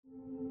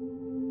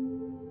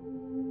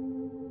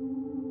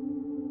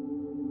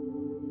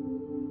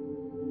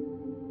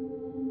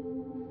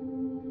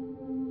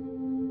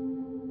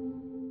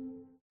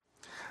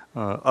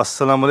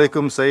As-salamu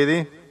alaykum,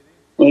 Sayyidi.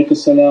 Walaikum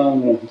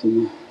salam wa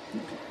rahmatullah.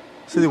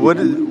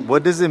 Sayyidi,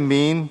 what does it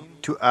mean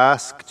to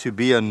ask to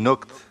be a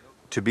nuqt,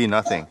 to be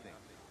nothing?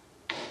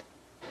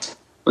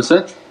 What's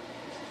that?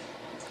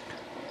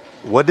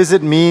 What does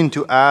it mean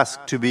to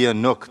ask to be a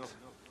nuqt,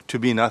 to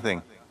be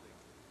nothing?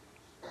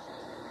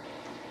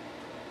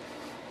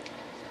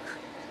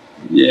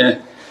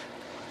 Yeah,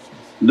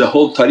 the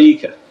whole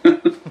tariqah.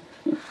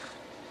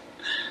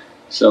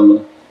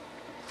 Inshallah.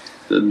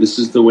 This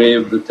is the way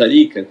of the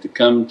tariqah, to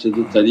come to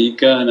the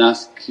tariqah and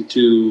ask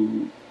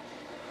to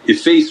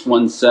efface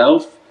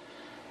oneself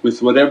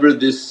with whatever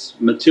this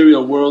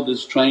material world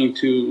is trying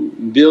to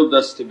build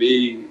us to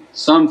be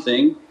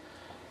something.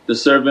 The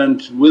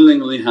servant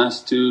willingly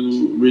has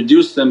to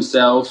reduce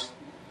themselves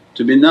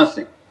to be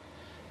nothing.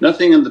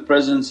 Nothing in the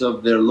presence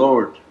of their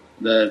Lord,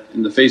 that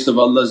in the face of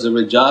Allah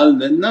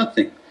they're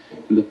nothing.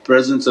 In the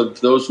presence of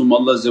those whom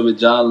Allah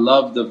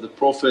loved, of the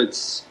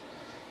Prophets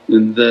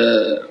and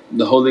the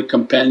holy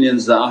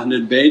companions, the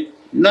Ahlul Bayt,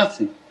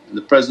 nothing. In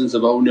the presence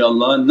of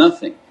awliyaullah,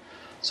 nothing.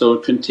 So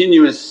a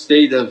continuous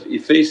state of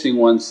effacing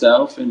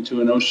oneself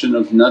into an ocean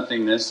of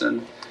nothingness,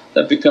 and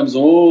that becomes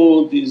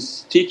all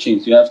these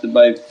teachings. You have to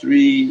buy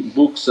 3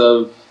 books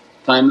of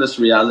timeless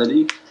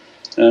reality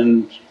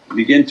and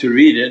begin to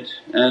read it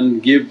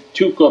and give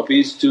 2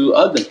 copies to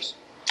others.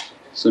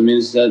 So it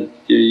means that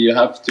you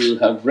have to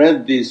have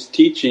read these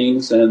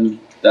teachings, and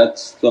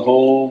that's the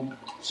whole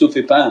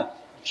Sufi path,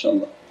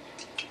 inshaAllah.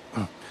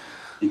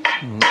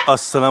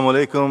 As-salamu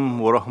alaykum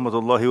wa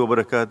rahmatullahi wa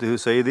barakatuhu,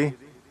 Sayyidi.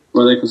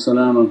 Walaikum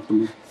salam wa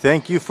rahmatullah.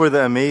 Thank you for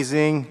the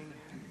amazing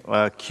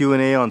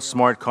Q&A on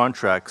smart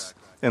contracts.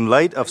 In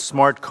light of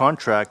smart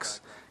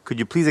contracts, could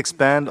you please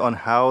expand on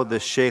how the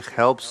Shaykh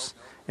helps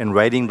in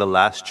writing the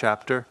last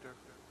chapter?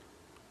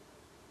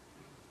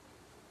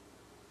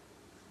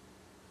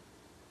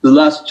 The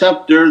last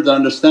chapter, the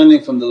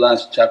understanding from the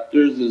last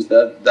chapters is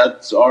that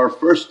that's our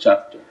first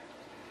chapter,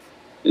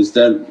 is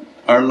that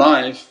our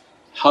life,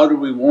 how do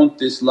we want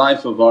this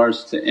life of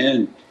ours to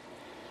end?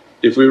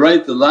 If we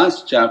write the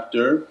last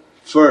chapter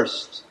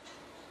first,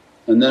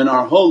 and then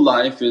our whole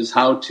life is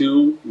how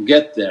to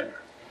get there.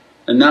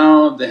 And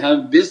now they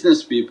have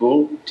business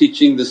people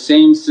teaching the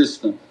same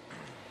system,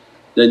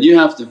 that you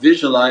have to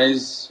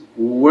visualize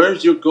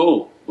where's your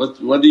goal, what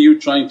are you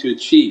trying to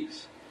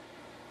achieve.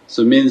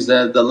 So it means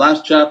that the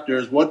last chapter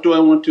is what do I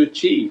want to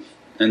achieve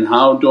and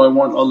how do I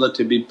want Allah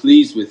to be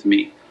pleased with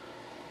me.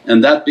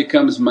 And that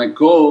becomes my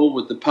goal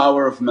with the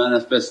power of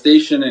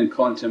manifestation and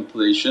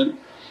contemplation.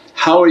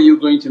 How are you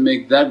going to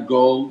make that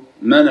goal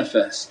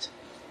manifest?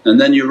 And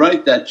then you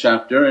write that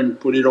chapter and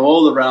put it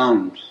all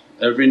around,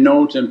 every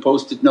note and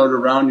post-it note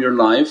around your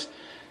life,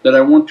 that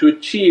I want to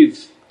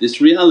achieve this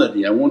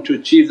reality. I want to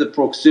achieve the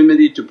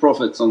proximity to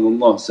Prophet.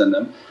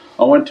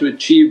 I want to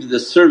achieve the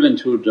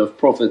servanthood of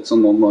Prophet.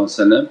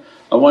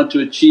 I want to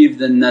achieve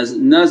the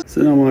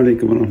As-salamu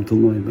alaykum wa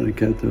rahmatullahi wa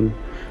barakatuh.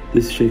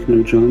 This is Shaykh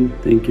Nurjan.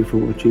 Thank you for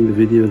watching the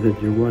video that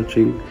you're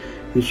watching.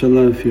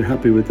 Inshallah, if you're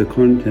happy with the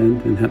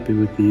content and happy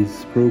with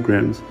these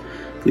programs,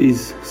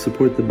 please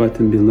support the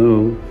button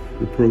below,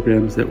 the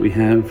programs that we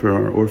have for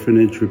our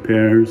orphanage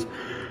repairs,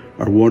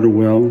 our water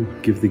well,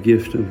 Give the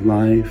Gift of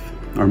Life,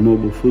 our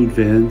mobile food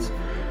vans.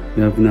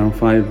 We have now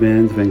 5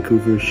 vans: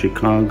 Vancouver,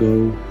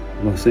 Chicago,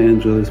 Los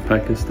Angeles,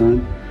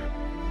 Pakistan.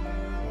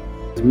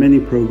 There's many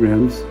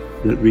programs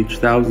that reach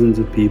thousands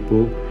of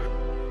people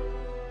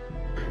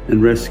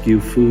and rescue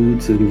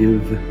foods and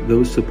give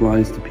those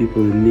supplies to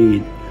people in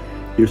need.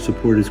 Your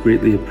support is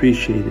greatly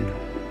appreciated.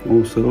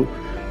 Also,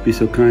 be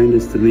so kind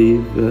as to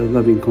leave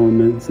loving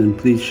comments, and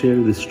please share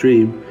the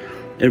stream.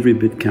 Every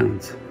bit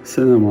counts.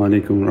 As-salamu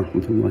alaykum wa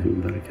rahmatullahi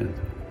wa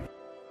barakatuh.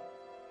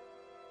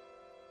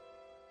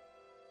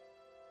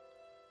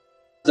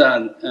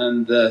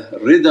 And the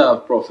rida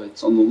of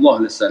Prophet,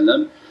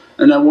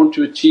 and I want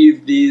to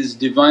achieve these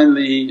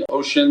Divinely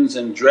oceans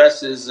and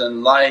dresses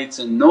and lights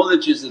and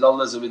knowledges that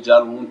Allah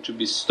want to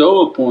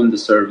bestow upon the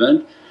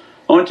servant.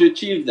 I want to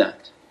achieve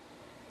that.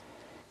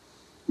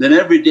 Then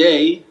every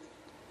day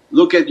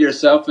look at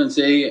yourself and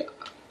say,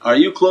 are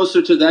you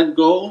closer to that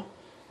goal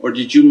or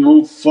did you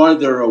move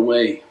farther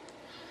away?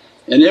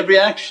 And every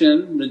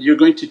action that you're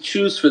going to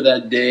choose for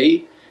that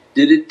day,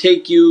 did it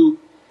take you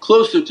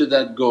closer to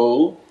that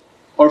goal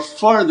or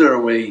farther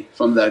away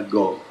from that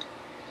goal?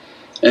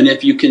 And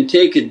if you can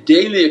take a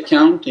daily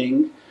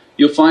accounting,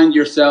 you'll find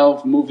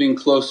yourself moving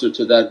closer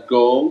to that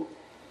goal,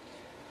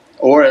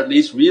 or at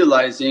least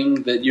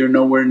realizing that you're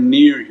nowhere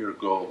near your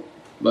goal.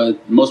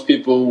 But most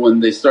people,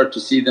 when they start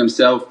to see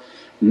themselves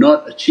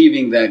not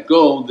achieving that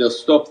goal, they'll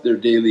stop their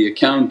daily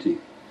accounting.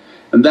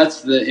 And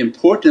that's the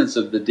importance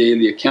of the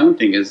daily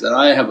accounting, is that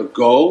I have a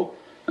goal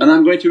and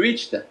I'm going to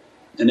reach that.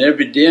 And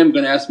every day I'm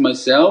going to ask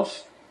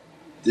myself,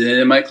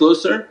 am I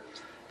closer?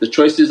 The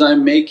choices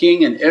I'm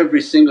making, and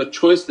every single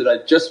choice that I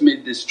just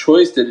made this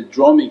choice, did it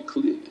draw me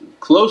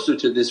closer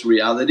to this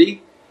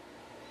reality?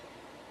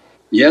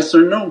 Yes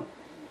or no?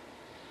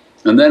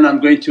 And then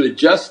I'm going to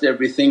adjust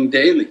everything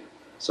daily.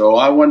 So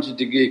I wanted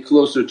to get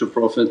closer to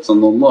Prophet.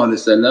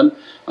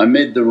 I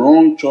made the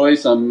wrong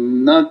choice,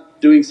 I'm not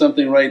doing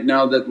something right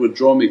now that would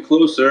draw me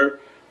closer,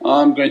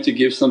 I'm going to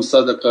give some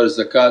sadaqah or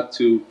zakat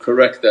to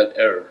correct that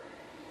error,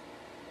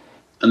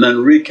 and then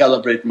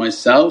recalibrate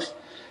myself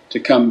to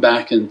come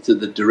back into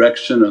the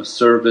direction of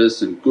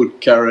service and good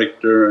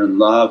character and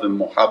love and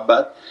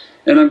muhabbat.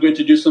 And I'm going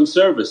to do some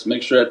service,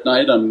 make sure at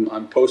night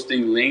I'm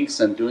posting links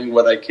and doing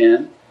what I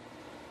can.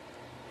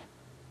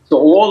 So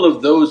all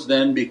of those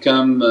then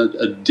become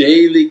a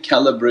daily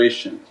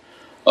calibration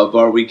of,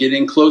 are we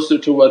getting closer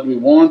to what we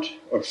want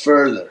or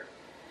further?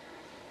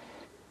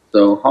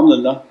 So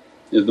alhamdulillah,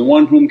 if the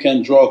one whom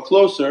can draw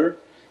closer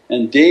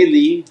and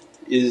daily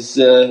is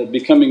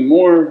becoming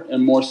more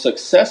and more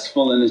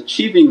successful in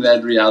achieving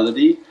that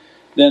reality,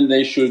 then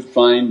they should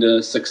find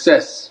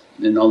success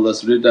in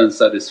Allah's rida and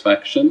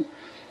satisfaction,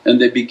 and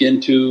they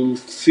begin to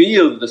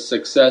feel the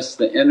success,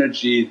 the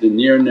energy, the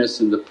nearness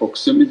and the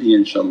proximity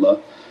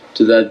inshaAllah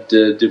to that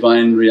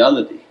divine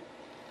reality.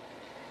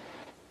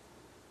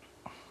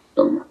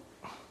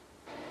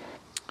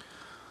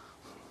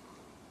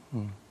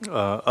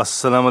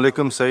 As-salamu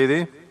alaykum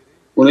Sayyidi.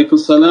 Wa alaykum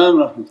salam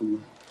rahmatullah.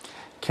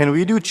 Can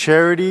we do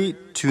charity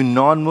to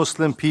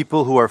non-Muslim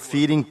people who are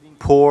feeding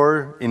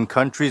poor in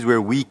countries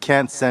where we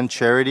can't send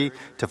charity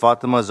to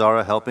Fatima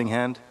Zahra Helping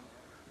Hand?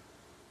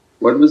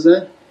 What was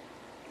that?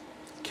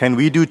 Can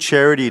we do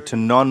charity to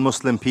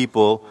non-Muslim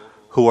people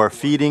who are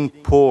feeding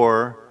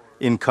poor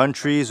in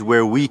countries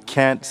where we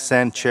can't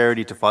send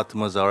charity to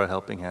Fatima Zahra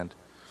Helping Hand?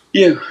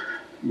 Yeah,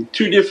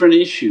 two different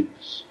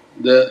issues.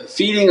 The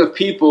feeding of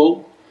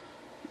people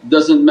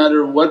doesn't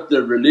matter what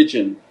their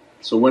religion.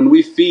 So when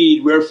we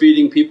feed, we're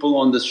feeding people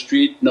on the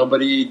street,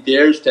 nobody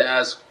dares to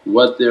ask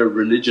what their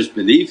religious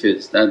belief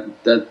is,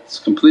 that's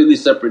a completely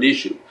separate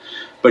issue.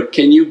 But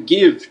can you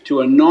give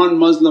to a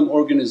non-Muslim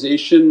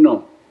organization?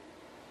 No.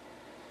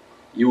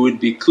 You would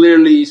be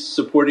clearly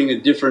supporting a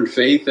different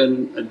faith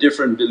and a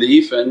different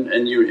belief,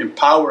 and you're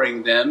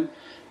empowering them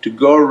to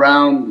go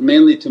around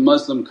mainly to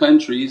Muslim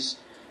countries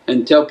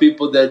and tell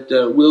people that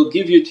we'll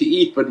give you to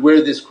eat but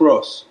wear this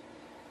cross.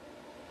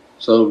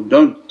 So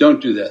don't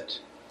do that.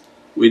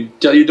 We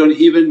tell you don't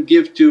even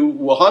give to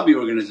Wahhabi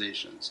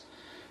organizations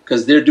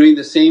because they're doing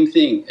the same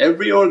thing.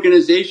 Every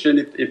organization,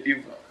 if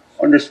you've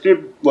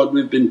understood what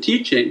we've been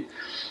teaching,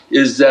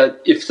 is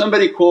that if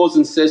somebody calls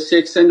and says,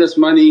 "Shaykh, send us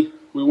money,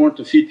 we want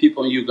to feed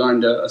people in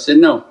Uganda," I said,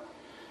 "No,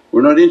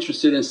 we're not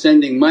interested in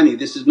sending money.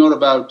 This is not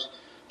about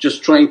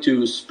just trying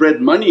to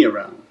spread money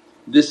around.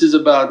 This is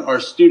about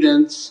our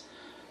students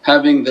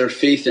having their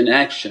faith in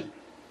action.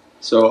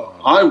 So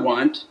I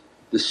want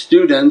the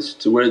students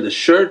to wear the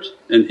shirt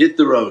and hit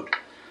the road,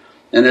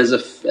 and as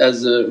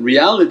a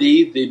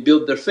reality they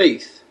build their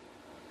faith,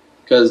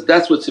 because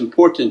that's what's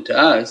important to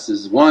us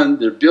is one,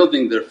 they're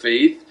building their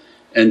faith,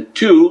 and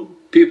two,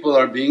 people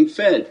are being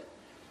fed.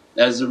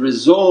 As a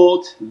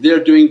result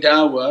they're doing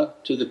da'wah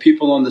to the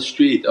people on the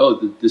street, oh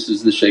this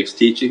is the shaykh's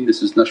teaching,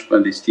 this is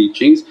Naqshbandi's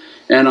teachings,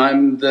 and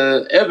I'm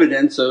the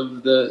evidence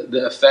of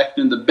the effect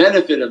and the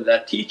benefit of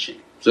that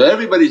teaching. So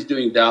everybody's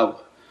doing da'wah.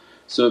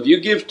 So if you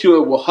give to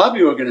a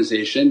Wahhabi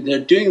organization, they're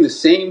doing the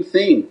same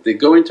thing. They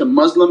go into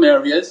Muslim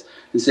areas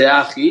and say,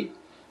 "Akhi,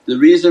 the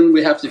reason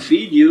we have to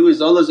feed you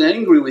is Allah's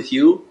angry with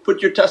you,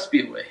 put your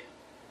tasbih away.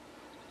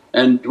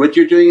 And what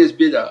you're doing is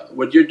bid'ah,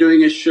 what you're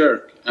doing is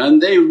shirk."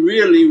 And they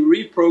really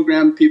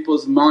reprogram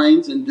people's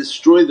minds and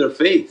destroy their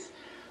faith.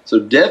 So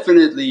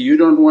definitely you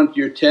don't want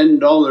your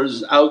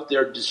 $10 out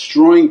there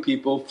destroying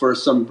people for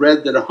some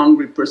bread that a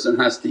hungry person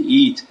has to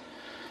eat.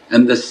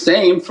 And the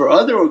same for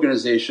other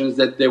organizations,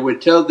 that they would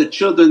tell the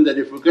children that,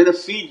 if we're going to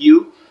feed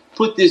you,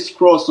 put this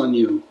cross on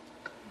you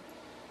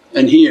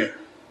and here.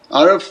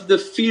 Out of the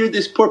fear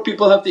these poor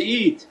people have to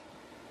eat,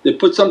 they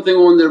put something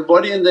on their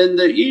body and then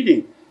they're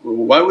eating. Well,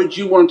 why would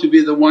you want to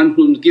be the one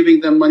who's giving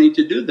them money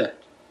to do that?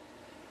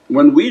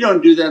 When we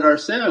don't do that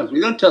ourselves,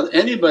 we don't tell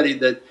anybody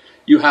that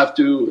you have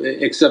to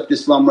accept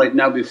Islam right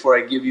now before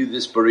I give you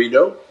this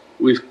burrito.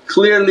 We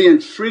clearly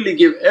and freely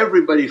give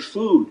everybody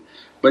food,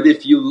 but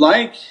if you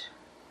like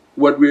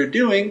what we're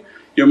doing,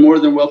 you're more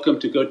than welcome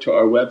to go to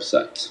our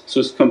websites. So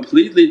it's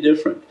completely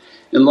different.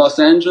 In Los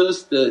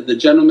Angeles, the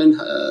gentleman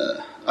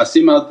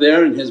Asim out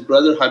there and his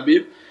brother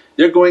Habib,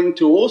 they're going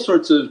to all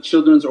sorts of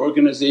children's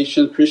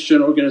organizations,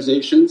 Christian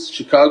organizations.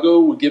 Chicago,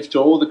 we give to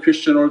all the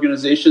Christian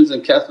organizations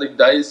and Catholic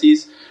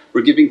dioceses,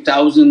 we're giving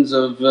thousands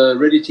of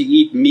ready to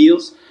eat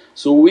meals.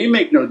 So we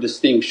make no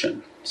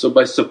distinction. So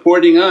by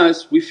supporting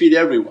us we feed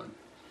everyone,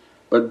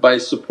 but by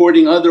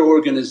supporting other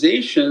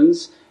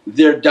organizations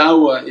their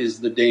da'wah is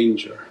the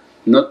danger,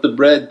 not the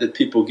bread that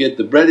people get.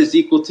 The bread is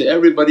equal to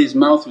everybody's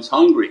mouth who's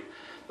hungry,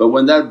 but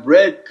when that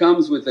bread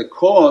comes with a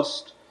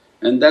cost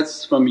and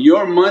that's from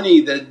your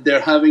money that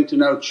they're having to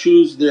now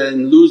choose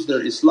and lose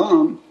their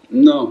Islam,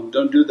 no,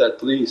 don't do that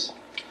please.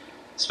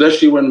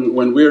 Especially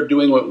when we're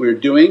doing what we're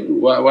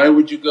doing, why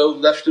would you go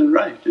left and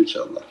right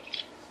inshaAllah?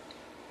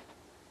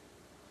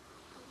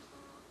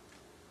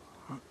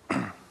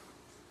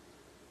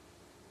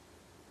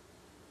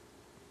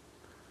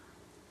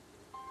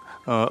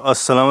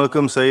 As-salamu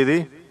alaykum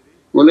Sayyidi.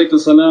 Wa alaykum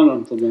salam wa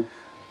rahmatullah.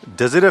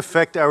 Does it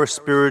affect our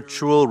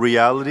spiritual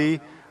reality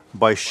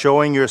by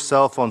showing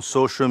yourself on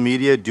social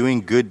media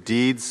doing good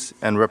deeds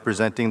and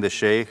representing the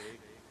Shaykh?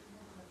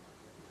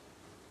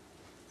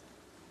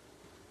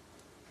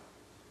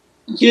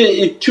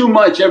 Yeah, too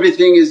much,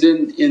 everything is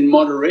in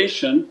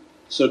moderation.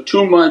 So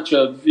too much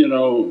of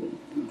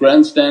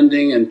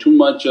grandstanding and too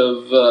much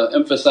of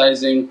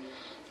emphasizing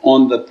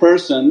on the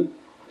person,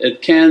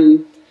 it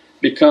can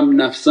become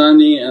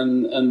nafsani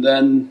and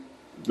then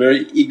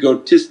very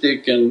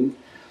egotistic, and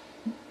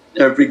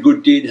every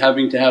good deed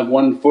having to have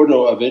one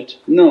photo of it.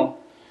 No,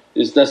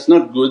 that's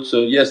not good.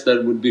 So yes,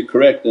 that would be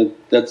correct,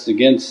 that's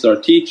against our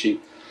teaching.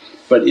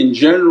 But in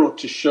general,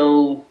 to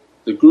show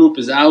the group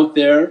is out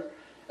there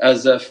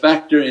as a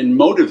factor in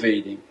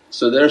motivating.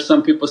 So there are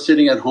some people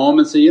sitting at home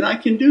and say, I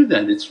can do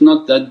that, it's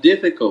not that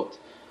difficult.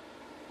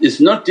 It's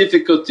not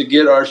difficult to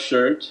get our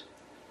shirt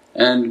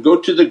and go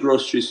to the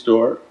grocery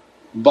store,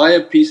 buy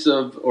a piece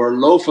of or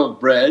loaf of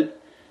bread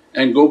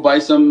and go buy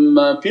some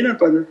peanut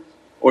butter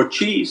or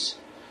cheese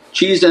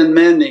and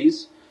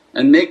mayonnaise,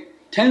 and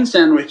make 10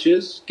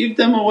 sandwiches, give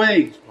them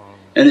away.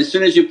 And as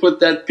soon as you put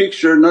that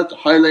picture, not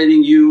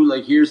highlighting you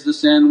like here's the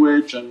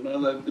sandwich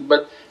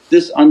but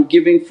this, I'm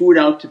giving food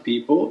out to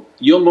people,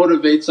 you'll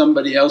motivate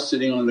somebody else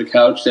sitting on the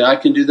couch, say, I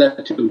can do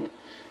that too.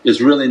 It's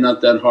really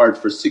not that hard.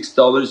 For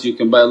 $6 you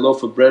can buy a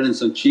loaf of bread and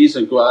some cheese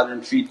and go out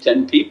and feed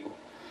 10 people.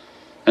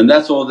 And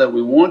that's all that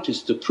we want,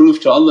 is to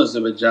prove to Allah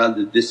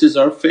that this is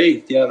our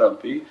faith, Ya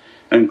Rabbi,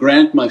 and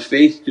grant my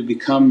faith to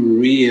become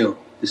real.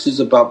 This is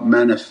about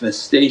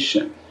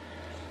manifestation.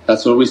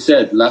 That's what we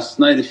said last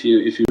night. If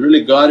you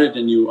really got it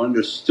and you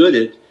understood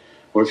it,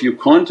 or if you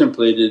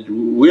contemplated,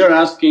 we are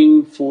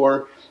asking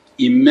for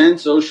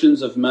immense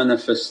oceans of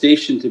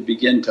manifestation to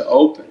begin to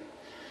open.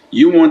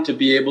 You want to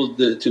be able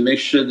to make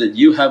sure that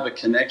you have a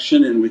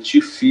connection in which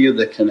you feel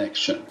the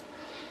connection,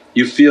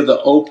 you feel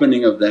the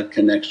opening of that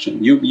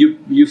connection,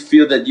 you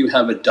feel that you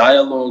have a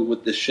dialogue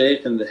with the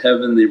Shaykh in the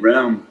heavenly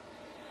realm.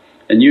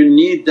 And you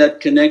need that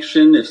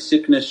connection if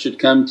sickness should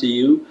come to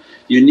you,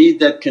 you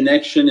need that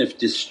connection if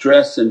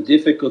distress and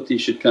difficulty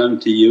should come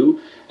to you,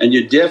 and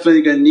you're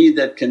definitely going to need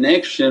that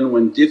connection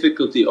when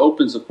difficulty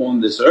opens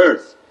upon this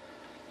earth.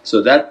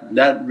 So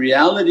that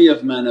reality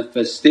of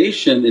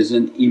manifestation is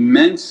an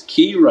immense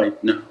key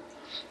right now.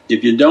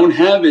 If you don't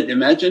have it,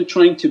 imagine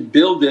trying to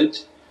build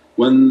it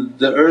when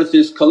the earth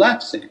is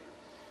collapsing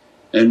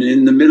and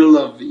in the middle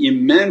of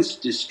immense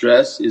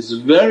distress is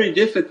very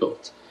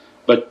difficult.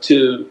 But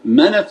to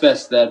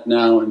manifest that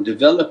now and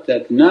develop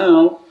that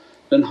now,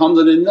 then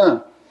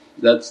alhamdulillah,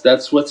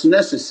 that's what's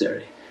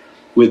necessary.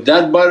 With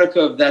that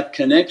barakah of that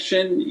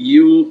connection,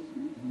 you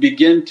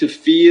begin to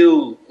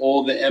feel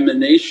all the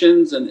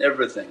emanations and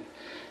everything.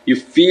 You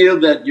feel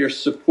that your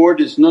support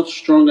is not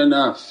strong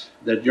enough,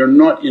 that you're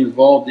not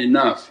involved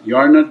enough, you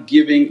are not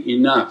giving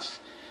enough,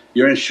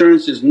 your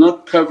insurance is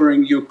not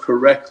covering you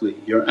correctly,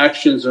 your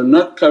actions are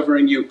not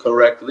covering you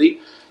correctly,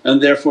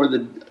 and therefore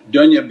the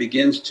dunya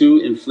begins to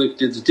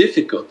inflict its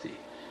difficulty.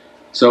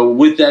 So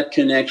with that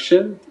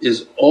connection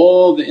is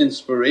all the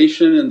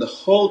inspiration, and the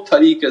whole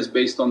tariqah is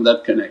based on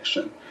that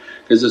connection.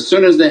 Because as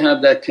soon as they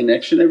have that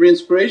connection, every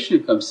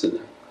inspiration comes to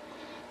them.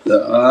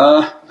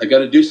 I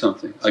gotta do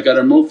something, I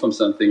gotta move from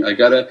something, I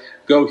gotta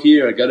go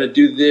here, I gotta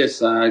do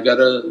this, I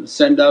gotta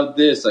send out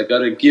this, I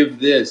gotta give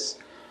this.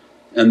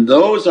 And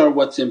those are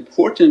what's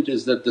important,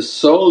 is that the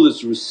soul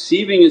is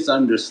receiving its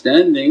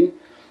understanding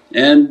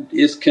and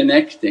is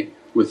connecting.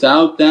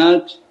 Without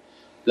that,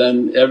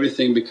 then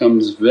everything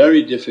becomes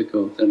very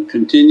difficult, and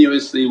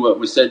continuously what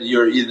we said,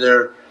 you're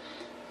either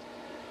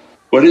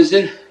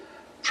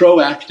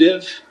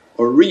proactive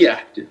or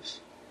reactive.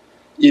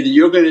 Either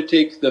you're going to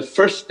take the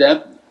first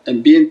step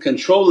and be in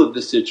control of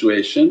the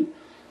situation,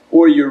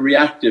 or you're a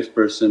reactive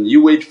person.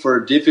 You wait for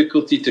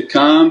difficulty to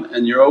come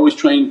and you're always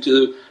trying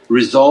to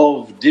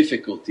resolve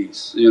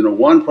difficulties,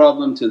 one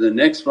problem to the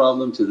next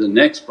problem to the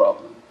next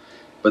problem.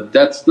 But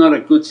that's not a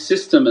good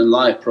system in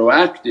life.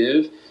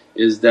 Proactive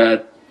is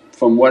that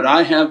from what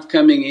I have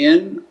coming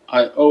in,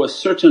 I owe a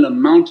certain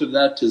amount of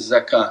that to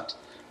zakat.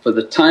 For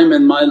the time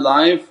in my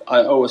life, I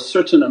owe a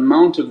certain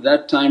amount of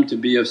that time to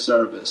be of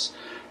service.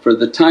 For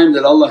the time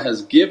that Allah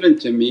has given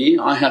to me,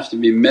 I have to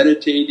be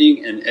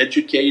meditating and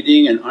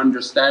educating and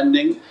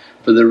understanding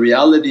for the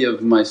reality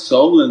of my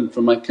soul and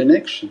for my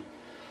connection.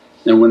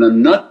 And when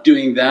I'm not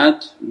doing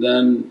that,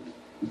 then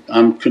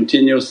I'm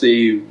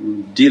continuously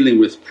dealing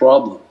with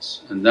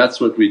problems, and that's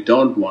what we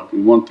don't want.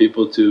 We want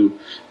people to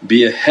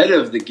be ahead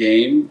of the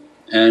game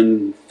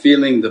and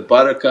feeling the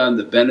barakah and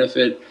the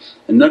benefit,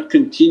 and not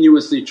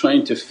continuously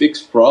trying to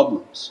fix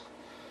problems.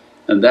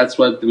 And that's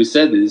what we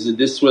said,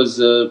 this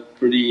was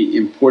pretty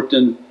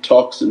important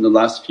talks in the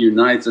last few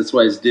nights. That's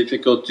why it's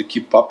difficult to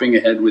keep popping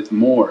ahead with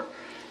more.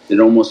 It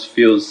almost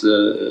feels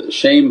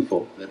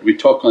shameful that we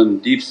talk on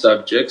deep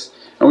subjects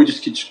and we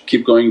just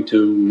keep going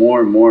to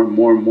more and more and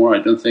more and more. I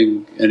don't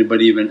think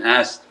anybody even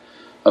asked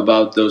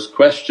about those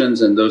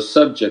questions and those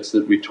subjects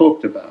that we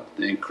talked about.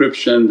 The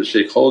encryption, the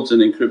Shaykh holds an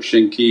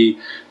encryption key,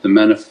 the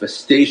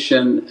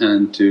manifestation,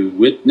 and to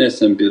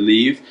witness and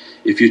believe.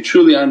 If you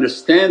truly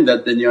understand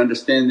that, then you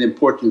understand the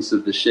importance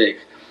of the Shaykh.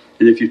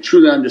 And if you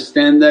truly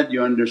understand that,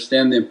 you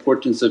understand the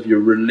importance of your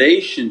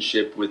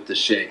relationship with the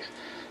shaykh.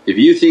 If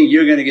you think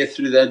you're going to get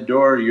through that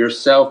door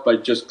yourself by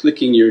just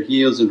clicking your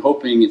heels and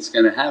hoping it's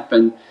going to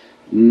happen,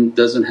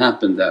 doesn't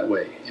happen that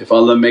way. If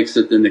Allah makes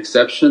it an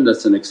exception,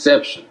 that's an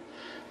exception.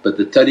 But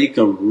the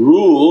tariqah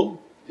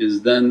rule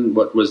is then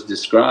what was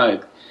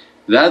described.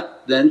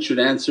 That then should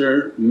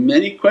answer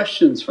many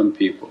questions from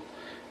people,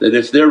 that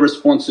if their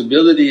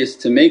responsibility is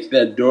to make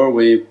that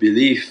doorway of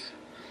belief,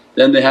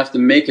 then they have to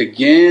make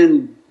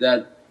again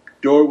that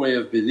doorway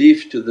of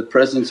belief to the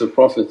presence of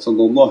Prophet.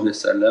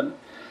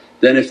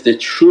 Then if they're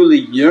truly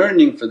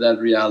yearning for that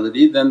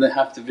reality, then they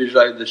have to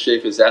visualize the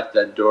shaykh is at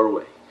that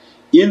doorway,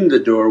 in the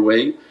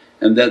doorway,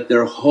 and that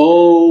their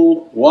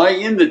whole why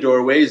in the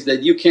doorway is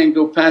that you can't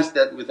go past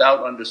that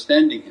without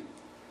understanding him.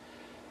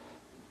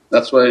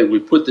 That's why we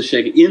put the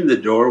shaykh in the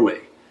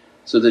doorway,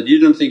 so that you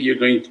don't think you're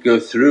going to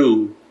go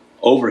through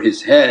over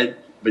his head,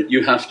 but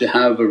you have to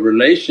have a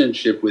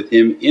relationship with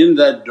him in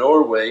that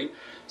doorway,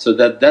 so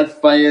that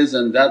that faiz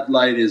and that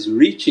light is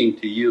reaching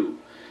to you.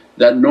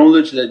 That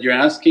knowledge that you're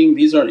asking,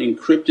 these are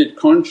encrypted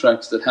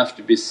contracts that have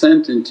to be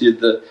sent into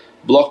the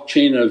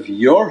blockchain of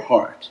your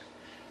heart,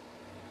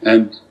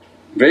 and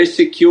very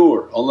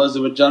secure. Allah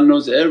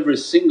knows every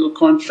single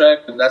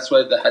contract, and that's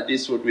why the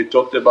hadith what we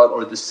talked about,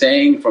 or the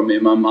saying from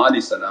Imam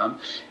Ali salam,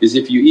 is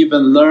if you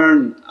even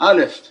learn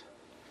alif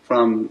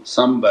from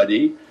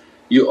somebody,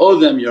 you owe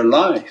them your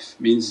life,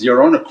 means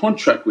you're on a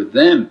contract with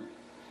them.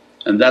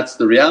 And that's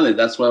the reality.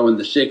 That's why when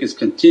the shaykh is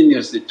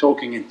continuously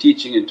talking and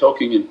teaching and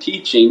talking and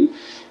teaching,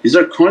 these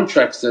are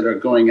contracts that are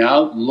going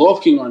out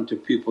locking onto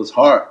people's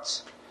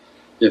hearts.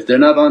 If they're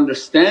not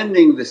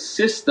understanding the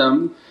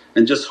system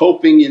and just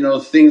hoping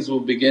things will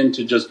begin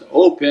to just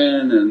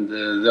open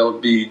and they'll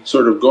be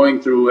sort of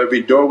going through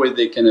every doorway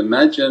they can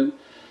imagine,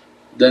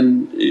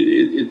 then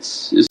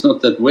it's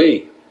not that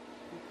way.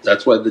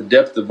 That's why the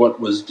depth of what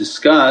was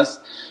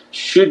discussed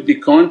should be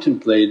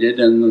contemplated,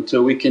 and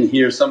until we can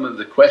hear some of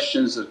the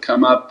questions that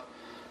come up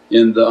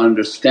in the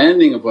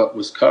understanding of what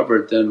was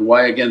covered, then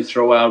why again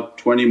throw out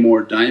 20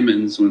 more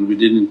diamonds when we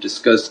didn't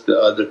discuss the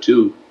other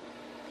two,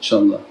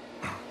 inshaAllah.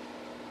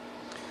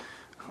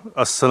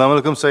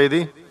 As-salamu alaykum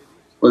Sayyidi.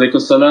 Wa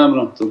alaykum salam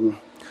wa rahmatullah.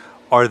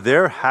 Are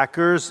there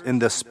hackers in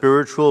the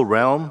spiritual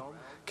realm?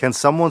 Can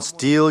someone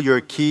steal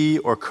your key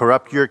or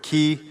corrupt your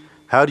key?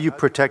 How do you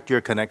protect your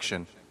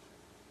connection?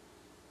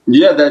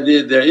 Yeah,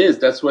 there is.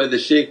 That's why the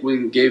shaykh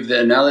gave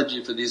the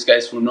analogy for these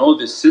guys who know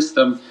this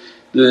system.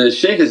 The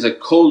shaykh is a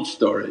cold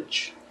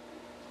storage,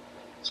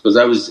 because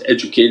I was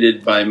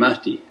educated by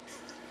Mahdi.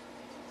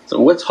 So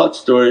what's hot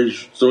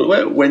storage?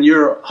 So when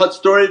you're hot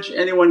storage,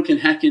 anyone can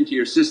hack into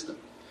your system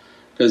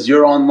because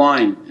you're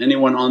online.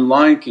 Anyone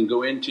online can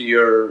go into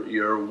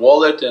your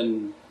wallet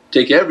and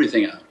take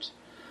everything out.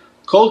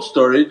 Cold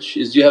storage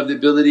is you have the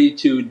ability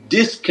to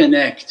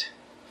disconnect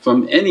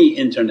from any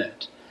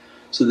internet.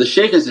 So the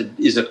shaykh is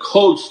a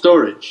cold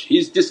storage,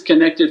 he's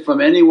disconnected from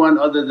anyone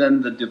other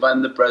than the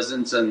Divine, the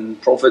Presence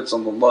and Prophet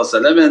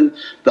and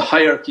the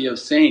hierarchy of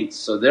saints,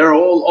 so they're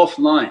all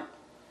offline.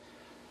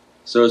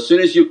 So as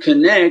soon as you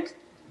connect,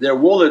 their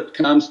wallet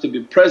comes to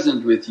be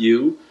present with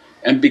you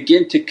and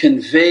begin to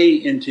convey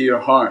into your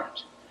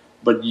heart.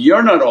 But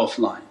you're not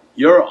offline,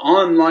 you're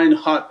online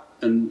hot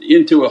and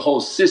into a whole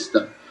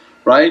system,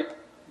 right?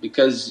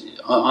 Because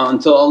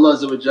until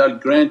Allah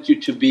grant you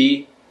to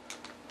be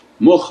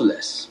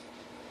mukhlis.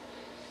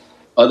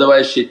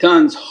 Otherwise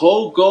shaitan's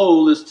whole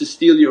goal is to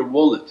steal your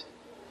wallet,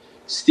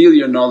 steal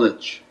your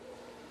knowledge,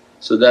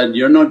 so that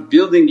you're not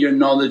building your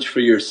knowledge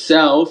for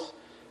yourself,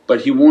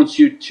 but he wants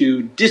you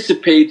to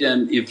dissipate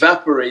and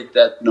evaporate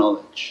that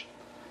knowledge.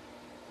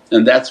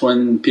 And that's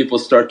when people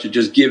start to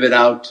just give it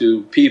out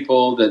to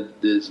people that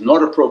is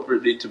not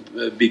appropriately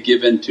to be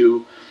given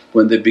to.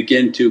 When they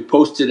begin to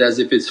post it as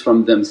if it's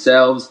from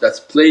themselves,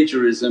 that's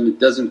plagiarism, it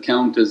doesn't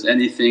count as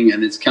anything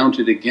and it's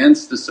counted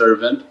against the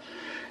servant.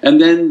 And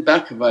then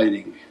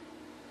backbiting,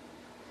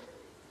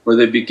 where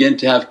they begin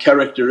to have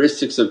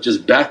characteristics of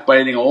just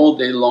backbiting all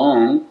day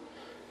long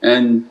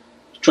and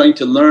trying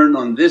to learn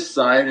on this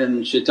side,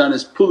 and shaitan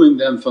is pulling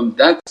them from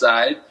that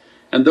side,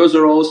 and those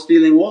are all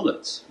stealing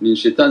wallets. I mean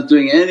shaitan's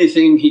doing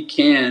anything he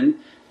can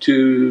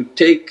to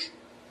take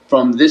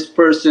from this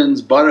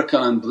person's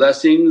barakah and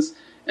blessings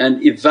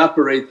and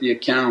evaporate the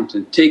account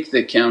and take the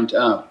account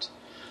out.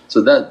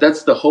 So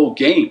that's the whole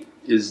game,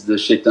 is the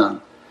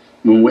shaitan.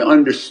 When we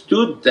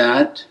understood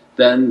that,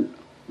 then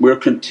we're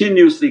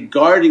continuously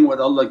guarding what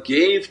Allah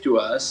gave to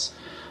us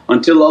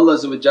until Allah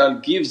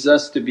gives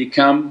us to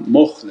become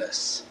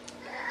mukhlis.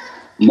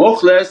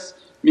 Mukhlis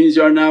means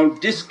you are now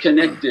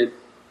disconnected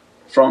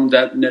from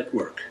that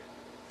network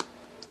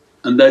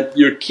and that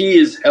your key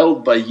is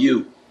held by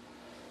you.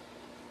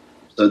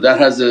 So that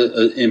has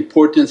an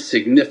important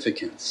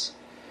significance.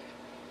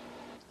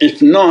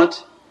 If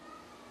not,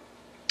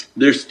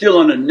 they're still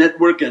on a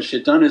network and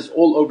shaitan is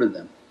all over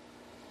them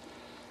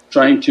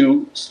trying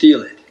to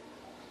steal it.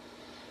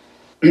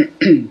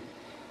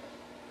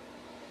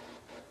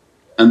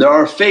 And there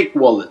are fake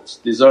wallets,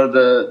 these are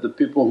the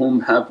people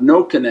whom have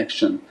no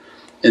connection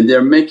and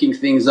they're making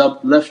things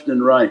up left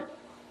and right.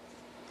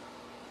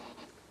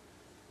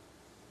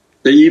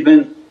 They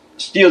even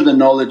steal the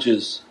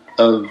knowledges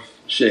of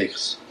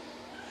shaykhs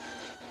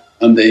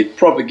and they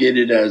propagate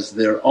it as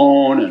their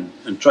own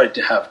and try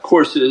to have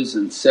courses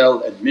and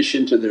sell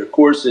admission to their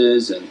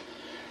courses, and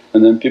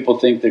then people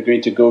think they're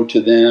going to go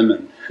to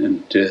them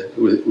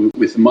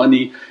with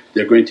money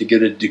they're going to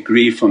get a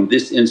degree from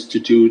this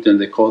institute, and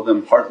they call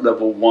them heart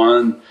level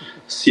 1,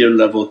 seer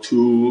level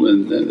 2,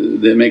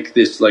 and they make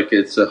this like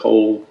it's a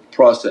whole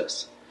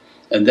process.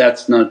 And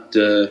that's not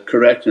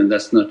correct and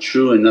that's not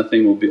true, and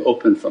nothing will be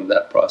open from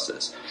that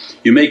process.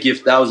 You may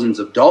give thousands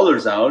of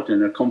dollars out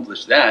and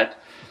accomplish that,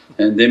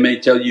 and they may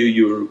tell you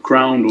you're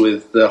crowned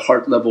with the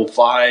heart level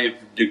 5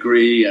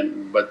 degree,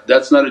 but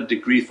that's not a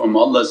degree from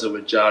Allah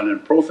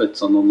and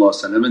Prophet,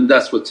 and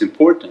that's what's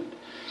important.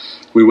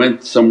 We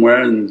went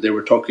somewhere and they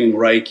were talking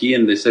Reiki,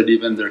 and they said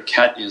even their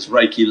cat is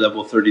Reiki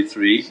level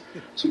 33.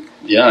 So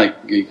yeah, I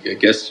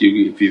guess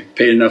if you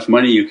pay enough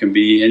money you can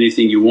be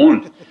anything you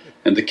want,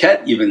 and the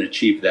cat even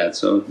achieved that.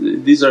 So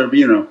these are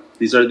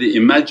these are the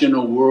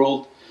imaginal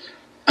world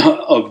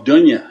of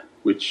dunya,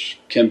 which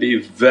can be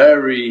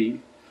very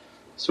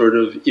sort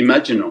of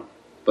imaginal,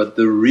 but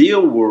the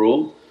real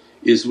world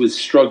is with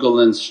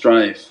struggle and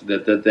strife,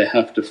 that they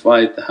have to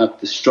fight, they have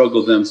to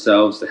struggle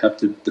themselves, they have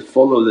to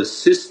follow the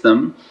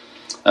system.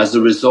 As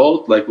a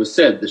result, like we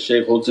said, the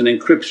shaykh holds an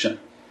encryption.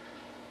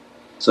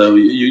 So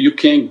you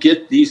can't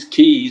get these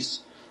keys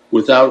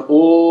without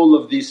all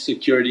of these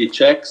security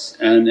checks,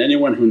 and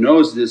anyone who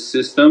knows this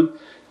system,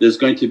 there's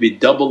going to be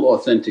double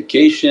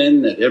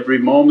authentication. At every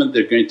moment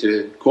they're going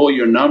to call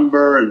your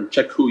number and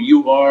check who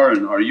you are,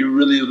 and are you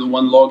really the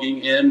one logging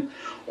in.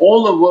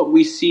 All of what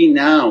we see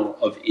now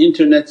of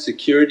internet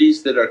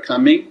securities that are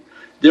coming,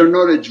 they're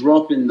not a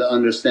drop in the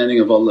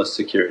understanding of Allah's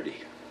security.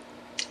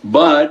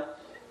 But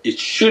it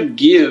should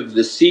give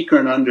the seeker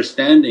an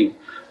understanding,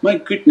 my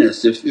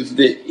goodness, if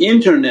the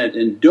internet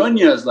and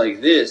dunya is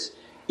like this,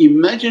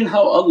 imagine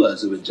how Allah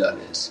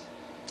is.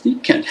 He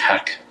can't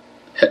hack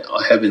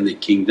heavenly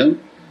kingdom.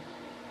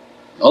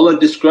 Allah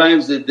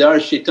describes that there are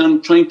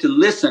shaitan trying to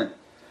listen,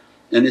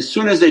 and as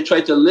soon as they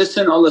try to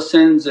listen Allah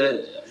sends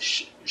a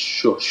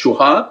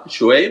shahab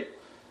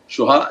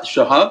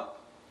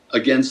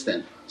against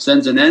them,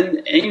 sends an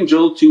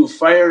angel to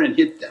fire and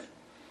hit them.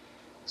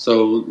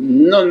 So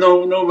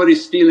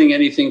nobody's stealing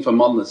anything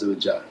from Allah.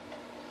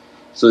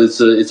 So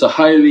it's a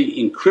highly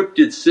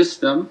encrypted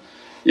system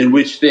in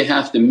which they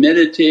have to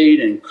meditate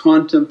and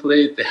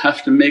contemplate, they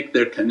have to make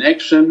their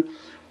connection.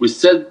 We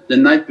said the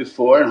night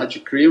before, and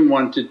Haji Kareem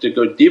wanted to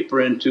go deeper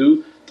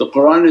into, the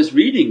Qur'an is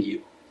reading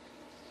you,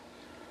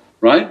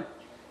 right?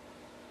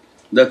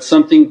 That's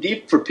something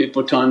deep for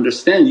people to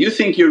understand. You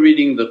think you're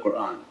reading the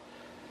Qur'an,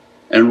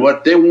 and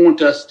what they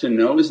want us to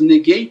know is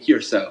negate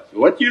yourself.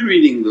 What you're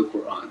reading the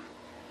Qur'an?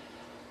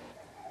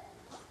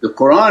 The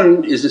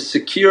Qur'an is a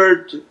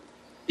secured,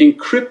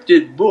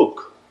 encrypted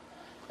book,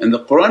 and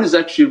the Qur'an is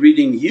actually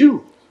reading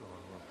you.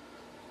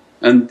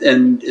 And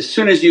as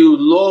soon as you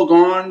log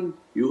on,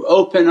 you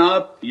open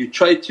up, you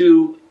try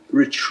to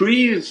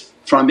retrieve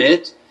from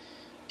it,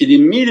 it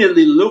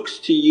immediately looks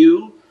to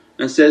you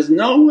and says,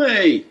 no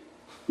way,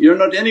 you're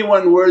not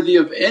anyone worthy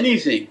of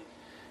anything,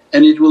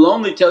 and it will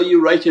only tell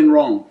you right and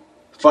wrong.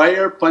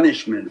 Fire,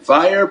 punishment,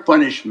 fire,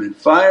 punishment,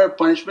 fire,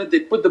 punishment. They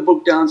put the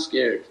book down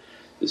scared.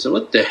 They said,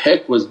 what the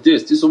heck was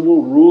this? These are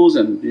all rules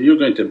and you're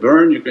going to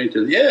burn, you're going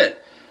to… Yeah,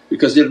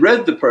 because it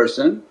read the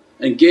person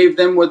and gave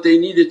them what they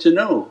needed to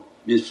know.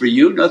 It's for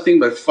you nothing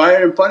but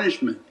fire and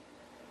punishment,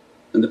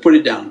 and they put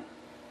it down.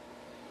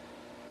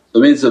 So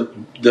it means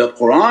the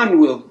Qur'an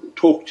will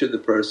talk to the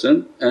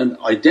person and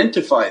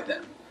identify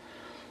them.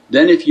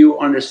 Then if you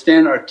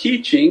understand our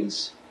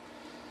teachings,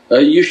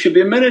 you should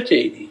be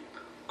meditating,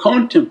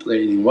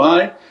 contemplating.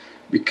 Why?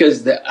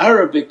 Because the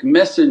Arabic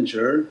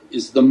messenger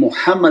is the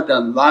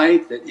Muhammadan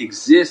light that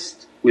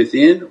exists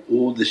within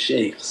all the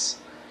shaykhs,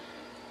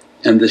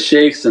 and the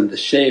shaykhs and the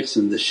shaykhs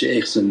and the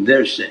shaykhs and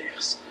their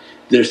shaykhs.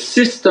 Their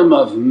system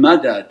of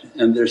madad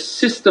and their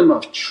system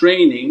of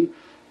training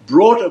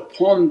brought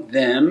upon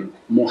them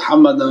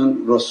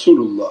Muhammadan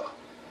Rasulullah.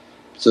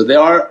 So they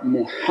are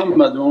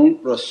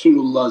Muhammadun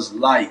Rasulullah's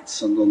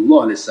lights.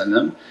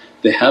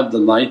 They have the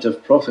light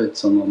of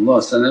Prophet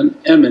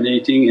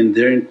emanating in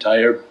their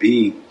entire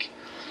being.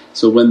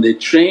 So when they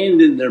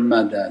trained in their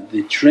madad,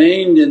 they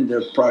trained in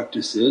their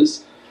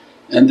practices,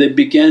 and they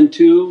began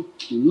to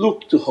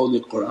look to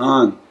Holy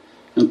Qur'an,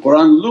 and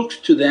Qur'an looks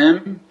to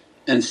them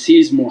and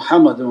sees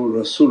Muhammadun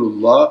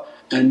Rasulullah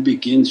and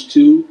begins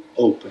to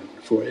open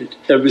for it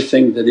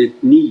everything that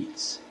it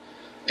needs,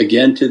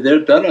 again to their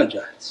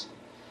darajats.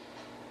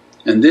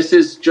 And this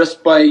is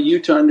just by you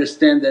to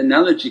understand the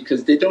analogy,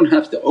 because they don't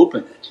have to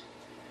open it.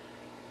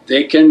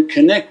 They can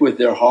connect with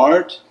their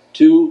heart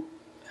to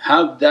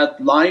have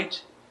that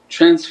light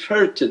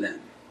transferred to them,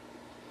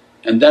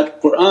 and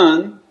that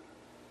Qur'an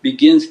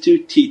begins to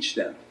teach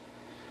them.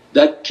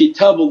 That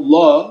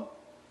Kitabullah,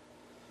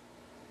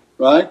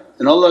 right?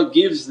 And Allah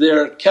gives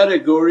their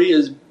category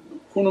as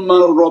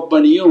kunuma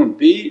rabbaniyun,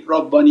 be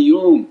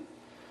rabbaniyun.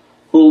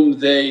 whom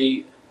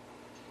they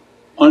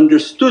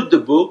understood the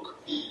book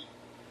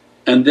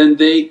and then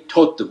they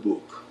taught the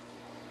book.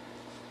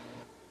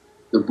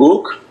 The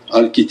book,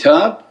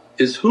 al-kitab,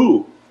 is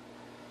who?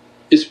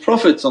 Is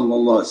Prophet.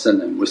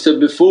 We said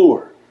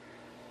before,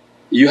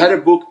 you had a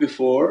book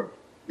before,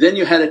 then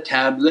you had a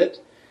tablet,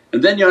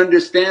 and then you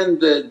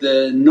understand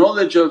the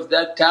knowledge of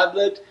that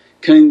tablet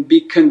can be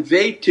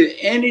conveyed to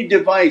any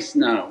device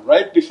now,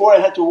 right? Before I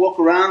had to walk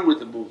around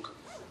with a book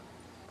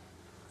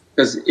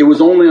because it was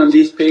only on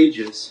these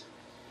pages.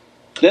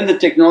 Then the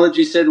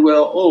technology said,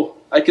 well, oh,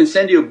 I can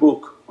send you a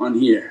book on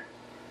here.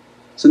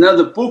 So now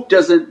the book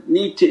doesn't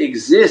need to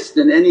exist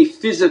in any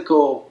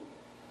physical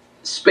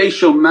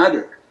spatial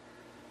matter.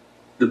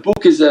 The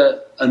book is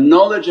a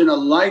knowledge and a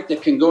light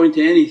that can go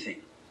into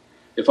anything.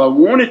 If I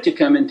want it to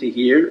come into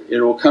here,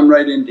 it will come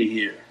right into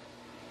here.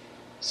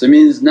 So it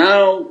means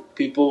now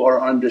people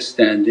are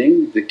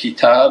understanding the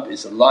kitab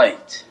is a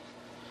light.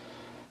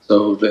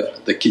 So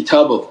the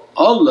kitab of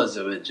Allah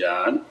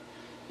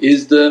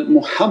is the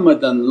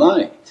Muhammadan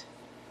light.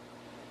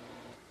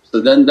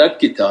 So then that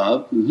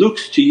kitab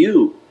looks to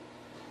you,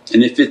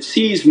 and if it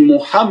sees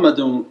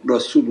Muhammadun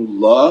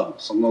Rasulullah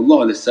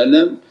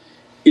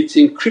its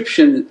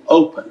encryption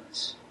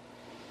opens.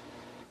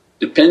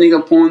 Depending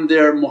upon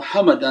their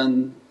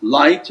Muhammadan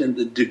light and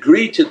the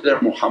degree to their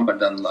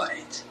Muhammadan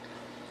light,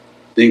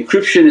 the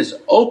encryption is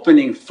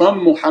opening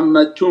from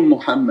Muhammad to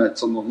Muhammad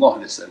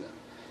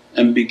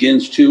and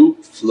begins to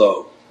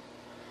flow.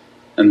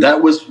 And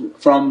that was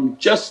from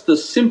just the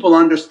simple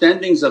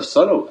understandings of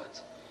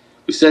salawat.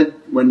 We said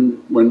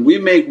when we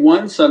make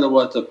one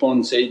salawat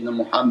upon Sayyidina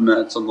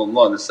Muhammad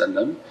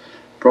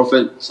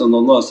Prophet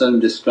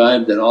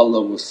described that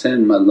Allah will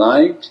send my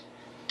light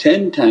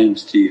 10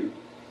 times to you.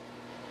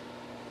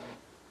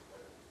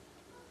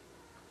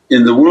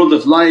 In the world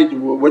of light,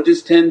 what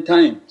is 10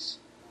 times?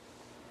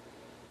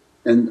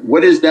 And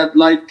what is that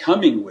light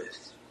coming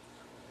with?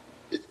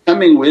 It's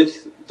coming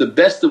with the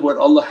best of what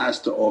Allah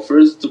has to offer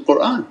is the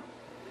Qur'an.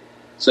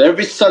 So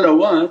every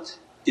salawat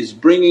is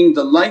bringing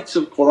the lights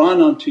of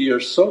Qur'an onto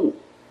your soul,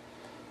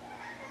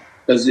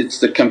 because it's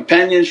the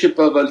companionship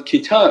of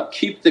al-kitab.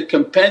 Keep the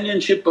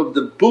companionship of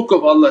the book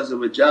of Allah.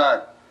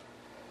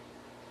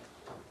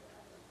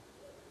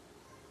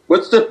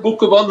 What's the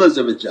book of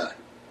Allah?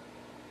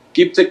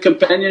 Keep the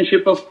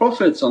companionship of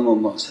Prophet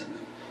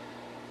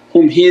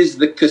whom he is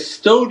the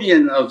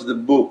custodian of the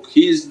book,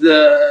 he is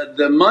the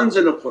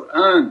manzil of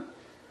Qur'an.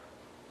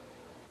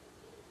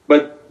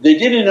 But they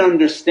didn't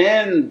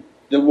understand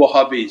the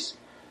Wahhabis,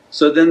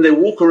 so then they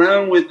walk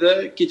around with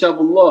the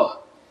Kitabullah.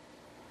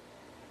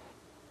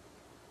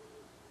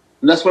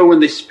 And that's why when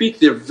they speak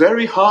they're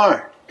very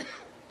hard,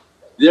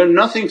 they're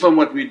nothing from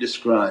what we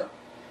describe.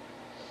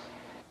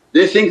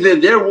 They think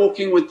that they're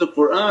walking with the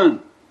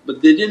Qur'an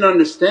but they didn't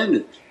understand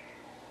it.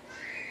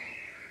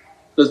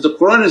 Because the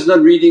Qur'an is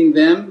not reading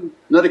them,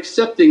 not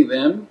accepting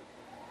them,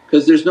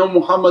 because there's no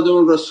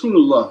Muhammadun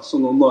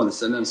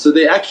Rasulullah. So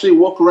they actually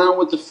walk around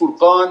with the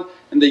Furqan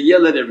and they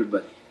yell at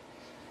everybody,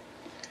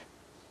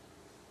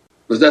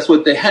 because that's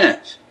what they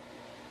have.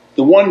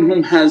 The one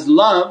whom has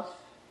love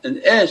and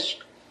ishq,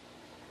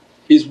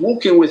 he's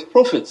walking with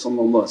Prophet.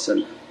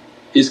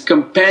 His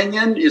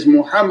companion is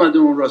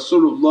Muhammadun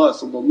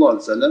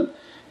Rasulullah,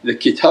 the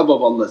kitab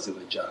of Allah.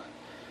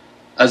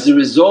 As a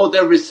result,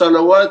 every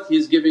salawat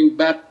he's giving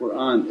back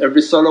Qur'an,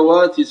 every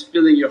salawat he's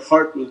filling your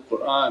heart with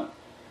Qur'an,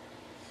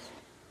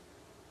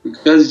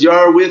 because you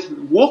are with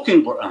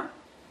walking Qur'an.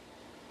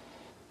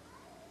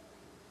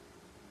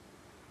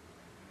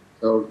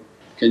 So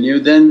can you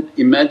then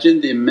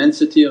imagine the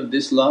immensity of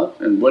this love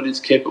and what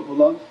it's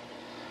capable of?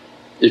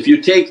 If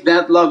you take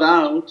that love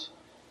out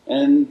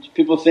and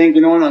people think,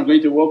 you know what, I'm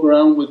going to walk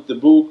around with the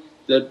book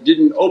that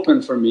didn't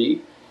open for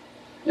me,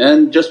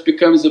 and just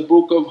becomes a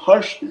book of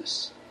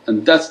harshness.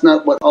 And that's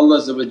not what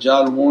Allah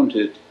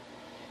wanted.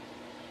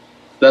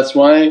 That's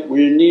why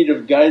we're in need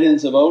of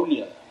guidance of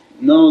awliya.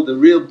 No, the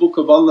real book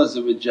of Allah is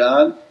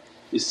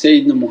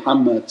Sayyidina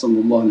Muhammad,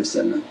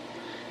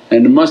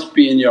 and it must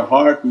be in your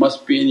heart,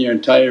 must be in your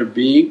entire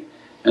being.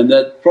 And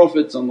that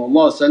Prophet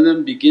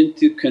begin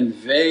to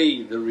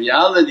convey the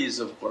realities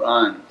of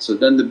Qur'an. So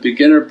then the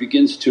beginner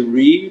begins to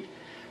read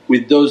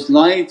with those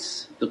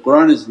lights, the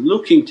Qur'an is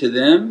looking to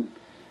them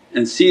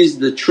and sees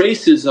the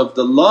traces of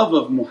the love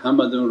of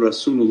Muhammadun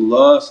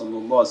Rasulullah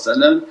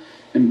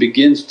and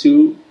begins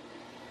to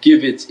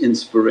give its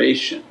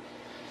inspiration,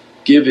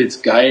 give its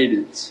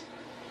guidance.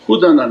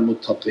 Hudan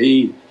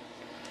al-muttaqeen,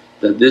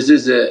 that this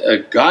is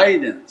a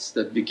guidance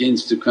that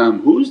begins to come.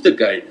 Who's the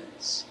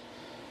guidance?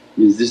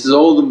 Means this is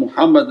all the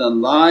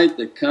Muhammadan light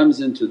that comes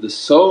into the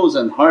souls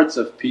and hearts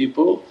of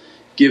people,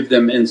 give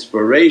them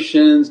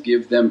inspirations,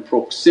 give them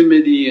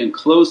proximity and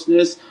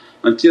closeness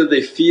until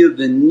they feel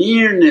the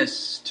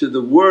nearness to the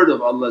word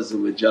of Allah,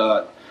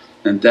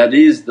 and that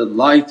is the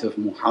light of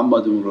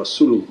Muhammadun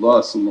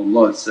Rasulullah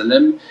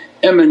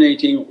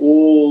emanating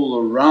all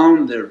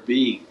around their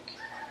being.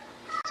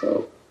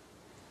 So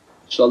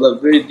inshaAllah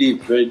very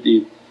deep, very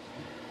deep.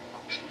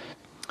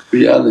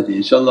 reality.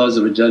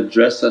 InshaAllah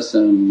dress us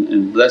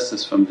and bless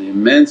us from the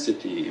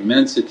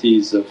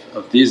immensities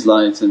of these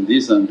lights and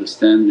these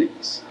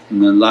understandings. In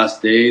the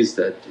last days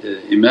that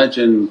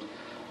imagine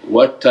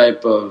what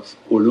type of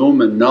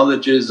ulum and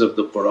knowledges of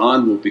the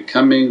Qur'an will be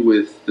coming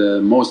with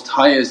the most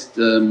highest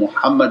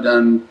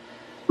Muhammadan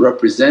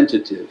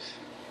representative.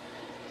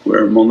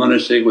 Where Mawlana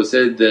Shaykh was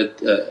said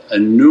that a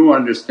new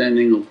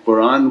understanding of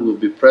Qur'an will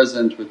be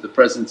present with the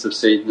presence of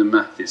Sayyidina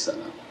Mahdi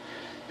salam,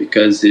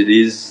 because it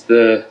is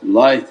the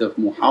light of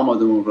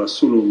Muhammadun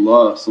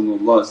Rasulullah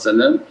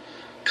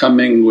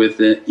coming with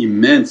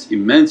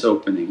immense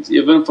openings.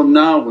 Even from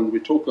now when we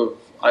talk of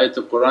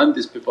ayatul Qur'an,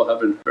 these people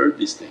haven't heard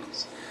these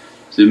things.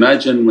 So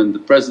imagine when the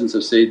presence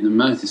of Sayyidina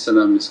Mahdi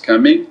is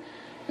coming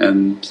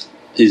and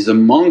is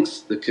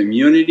amongst the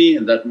community,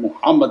 and that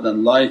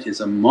Muhammadan light is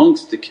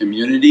amongst the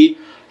community,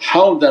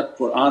 how that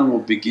Qur'an will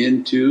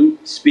begin to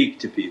speak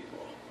to people.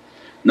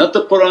 Not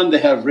the Qur'an they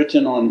have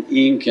written on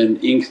ink,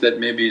 and ink that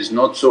maybe is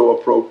not so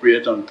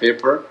appropriate on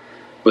paper,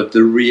 but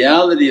the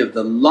reality of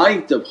the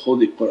light of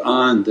Holy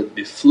Qur'an that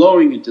be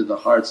flowing into the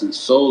hearts and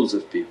souls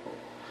of people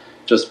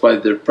just by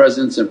their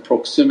presence and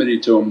proximity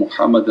to a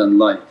Muhammadan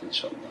light,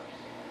 inshaAllah.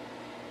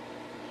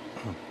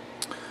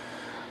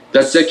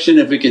 That section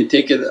if we can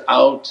take it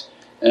out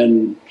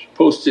and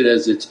post it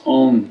as its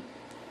own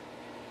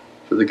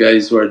for the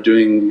guys who are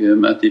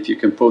doing Mati, if you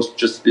can post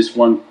just this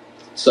one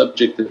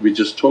subject that we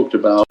just talked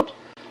about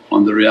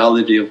on the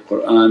reality of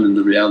Qur'an and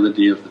the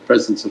reality of the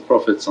presence of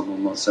Prophet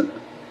As-salamu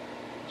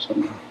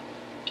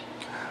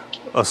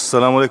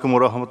alaykum wa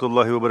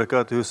rahmatullahi wa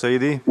barakatuhu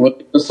Sayyidi. Wa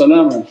alaykum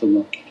as-salam wa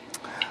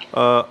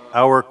rahmatullah.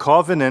 Our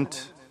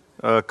covenant,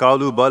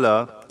 Qalu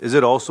Bala, is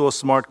it also a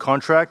smart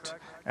contract?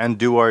 And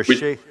do our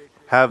shaykh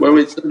have…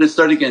 Wait, let's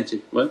start again.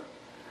 What?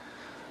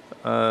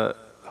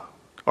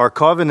 Our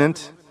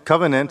covenant,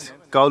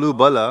 Qalu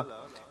Bala,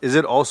 is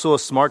it also a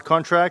smart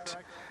contract?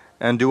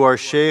 And do our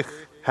shaykh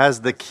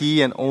has the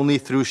key and only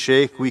through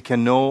shaykh we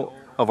can know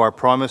of our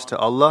promise to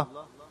Allah?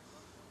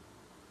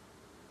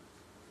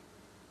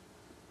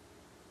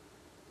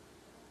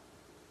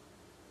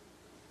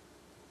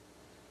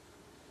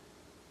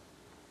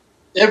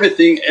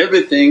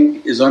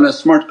 Everything is on a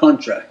smart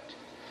contract.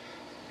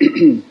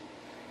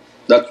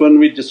 That's when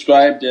we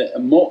described a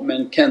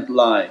mu'min can't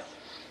lie.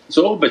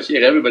 So, oh but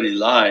Shaykh, everybody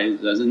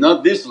lies. I said,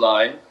 not this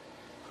lie.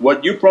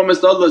 What you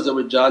promised Allah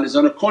is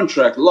on a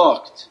contract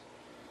locked.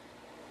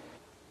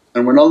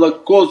 And when Allah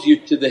calls you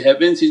to the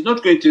heavens, He's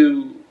not going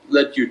to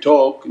let you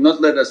talk, not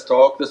let us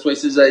talk. That's why He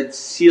says, I'd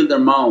seal their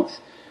mouth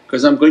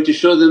because I'm going to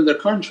show them their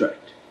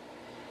contract.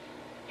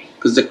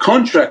 Because the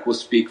contract will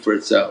speak for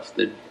itself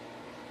that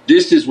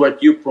this is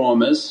what you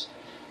promise,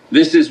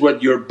 this is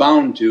what you're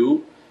bound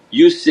to.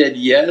 You said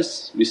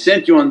yes, we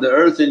sent you on the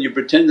earth and you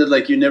pretended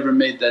like you never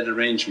made that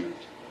arrangement.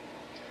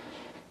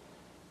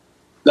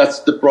 That's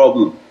the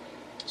problem.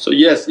 So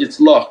yes,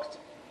 it's locked.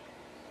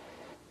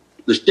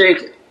 The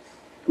shaykh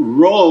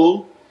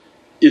role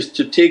is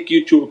to take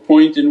you to a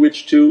point in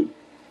which to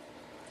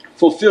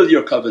fulfill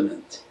your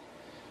covenant,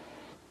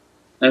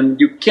 and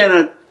you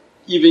cannot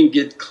even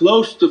get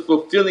close to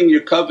fulfilling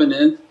your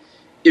covenant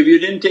if you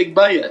didn't take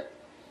bayat.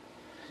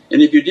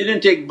 And if you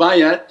didn't take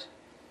bayat,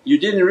 you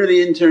didn't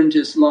really enter into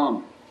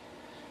Islam.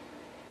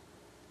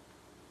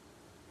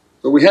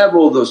 So we have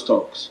all those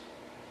talks.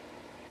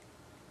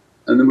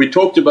 And then we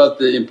talked about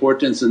the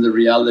importance and the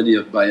reality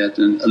of bayat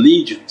and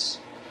allegiance.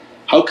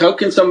 How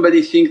can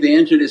somebody think they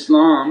entered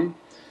Islam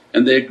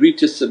and they agreed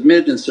to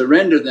submit and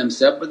surrender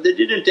themselves but they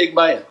didn't take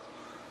bayat?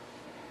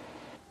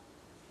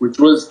 Which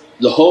was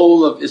the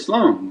whole of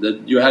Islam,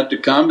 that you had to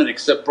come and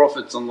accept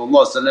Prophet as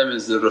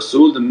the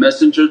Rasul, the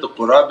messenger, the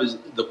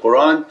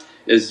Qur'an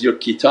is your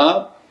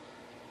kitab,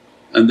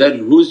 and that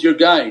who's your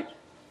guide.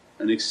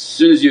 And as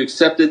soon as you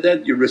accepted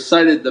that, you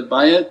recited the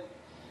bayat,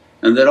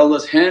 and that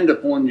Allah's hand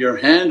upon your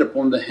hand,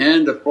 upon the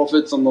hand of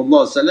Prophet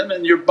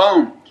and you're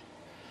bound.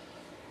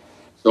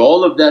 So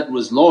all of that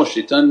was law.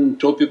 Shaitan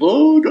told people,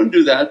 oh don't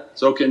do that.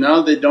 So okay,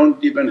 now they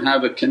don't even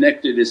have a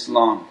connected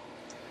Islam.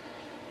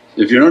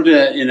 If you're not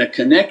in a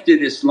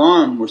connected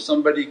Islam where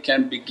somebody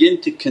can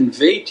begin to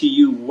convey to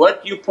you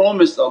what you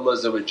promised Allah,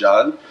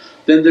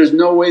 then there's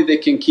no way they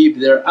can keep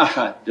their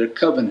ahad, their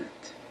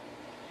covenant.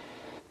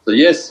 So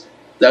yes,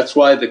 that's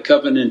why the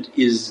covenant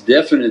is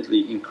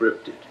definitely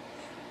encrypted.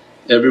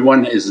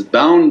 Everyone is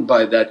bound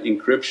by that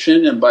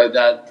encryption and by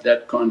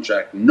that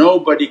contract.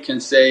 Nobody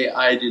can say,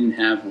 I didn't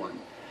have one.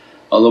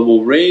 Allah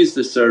will raise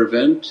the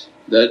servant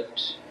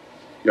that,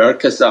 you are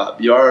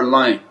kasab, you are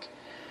lying.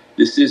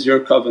 This is your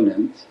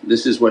covenant,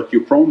 this is what you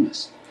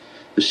promised.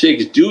 The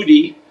shaykh's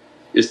duty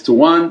is to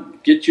one,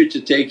 get you to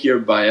take your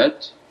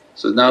bayat,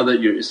 so now that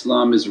your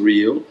Islam is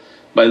real,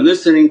 by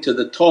listening to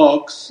the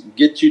talks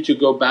get you to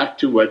go back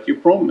to what you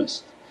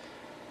promised.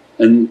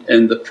 And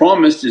the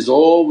promise is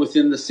all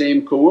within the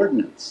same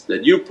coordinates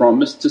that you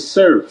promised to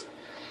serve.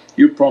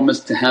 You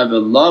promised to have a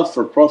love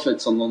for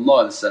Prophet.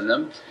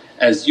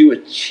 As you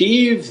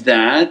achieve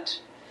that,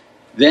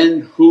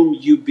 then whom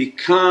you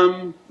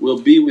become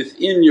will be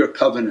within your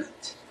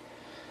covenant.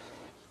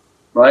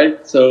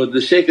 right? So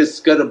the shaykh has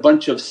got a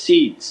bunch of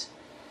seeds.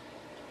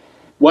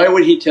 Why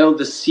would he tell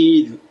the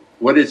seed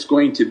what it's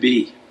going to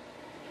be?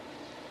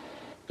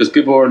 Because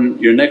people are,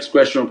 your next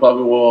question will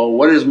probably, well,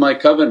 what is my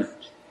covenant?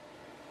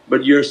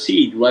 But you're a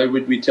seed, why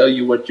would we tell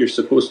you what you're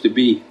supposed to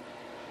be?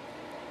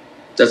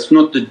 That's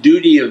not the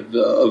duty of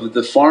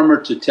the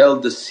farmer to tell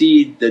the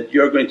seed that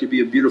you're going to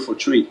be a beautiful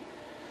tree.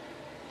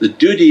 The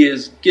duty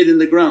is get in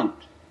the ground.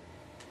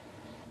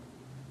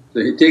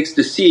 So he takes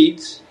the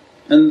seeds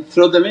and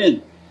throw them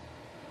in,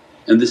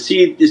 and the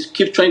seed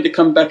keeps trying to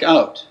come back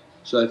out.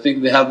 So I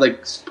think they have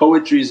like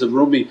poetries of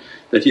Rumi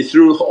that he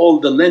threw all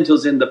the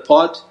lentils in the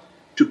pot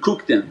to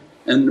cook them,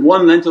 and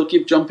one lentil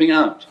kept jumping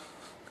out,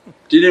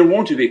 didn't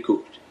want to be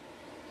cooked.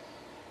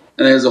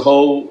 And there's a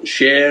whole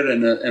sha'r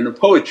and a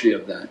poetry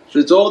of that. So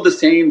it's all the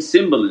same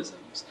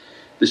symbolisms.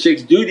 The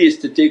shaykh's duty is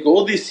to take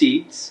all these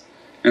seeds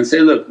and say,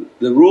 look,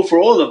 the rule for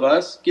all of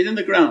us, get in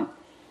the ground,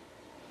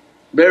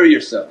 bury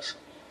yourself.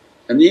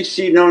 And each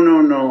seed,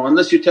 no,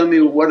 unless you tell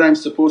me what I'm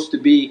supposed to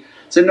be.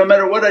 So no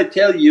matter what I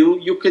tell you,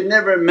 you could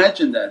never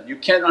imagine that. You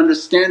can't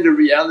understand the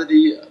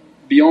reality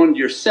beyond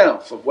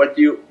yourself of what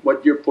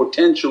your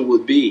potential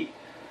will be.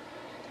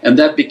 And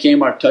that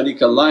became our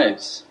tariqah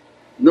lives.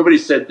 Nobody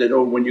said that,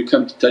 oh, when you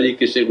come to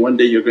tariqah shaykh one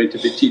day you're going to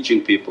be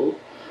teaching people.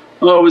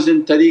 Oh, I was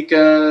in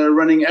tariqah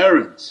running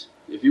errands.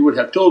 If you would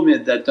have told me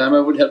at that time,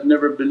 I would have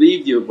never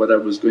believed you of what I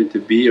was going to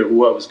be or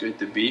who I was going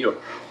to be or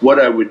what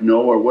I would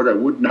know or what I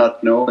would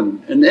not know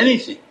and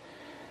anything.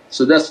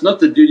 So that's not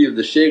the duty of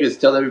the shaykh, is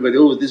tell everybody,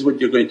 oh, this is what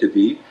you're going to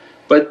be.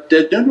 But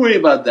don't worry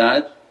about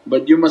that,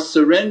 but you must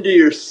surrender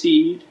your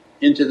seed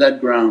into that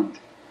ground.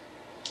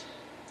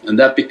 And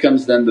that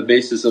becomes then the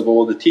basis of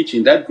all the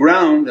teaching. That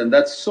ground and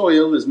that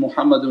soil is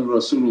Muhammadun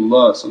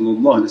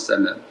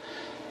Rasulullah.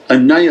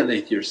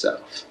 Annihilate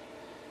yourself.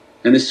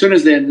 And as soon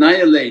as they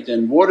annihilate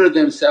and water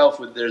themselves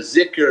with their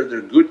zikr,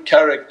 their good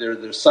character,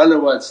 their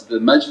salawats, the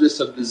majlis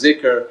of the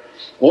zikr,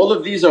 all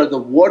of these are the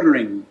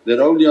watering that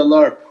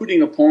awliyaullah are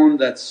putting upon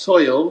that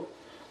soil,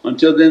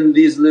 until then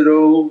these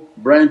little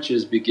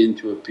branches begin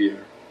to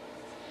appear.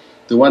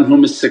 The one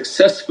whom is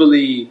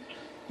successfully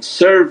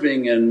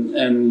serving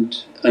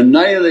and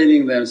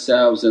annihilating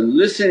themselves and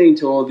listening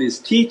to all these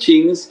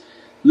teachings,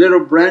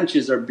 little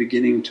branches are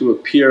beginning to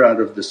appear out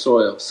of the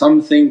soil,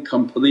 something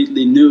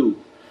completely new.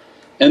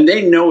 And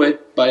they know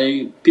it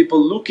by people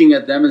looking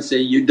at them and say,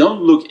 you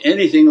don't look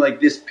anything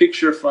like this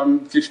picture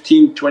from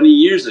 15, 20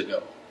 years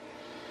ago.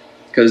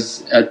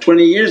 Because at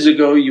 20 years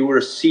ago you were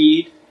a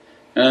seed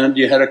and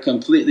you had a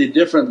completely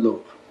different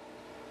look.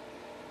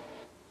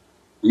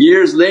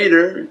 Years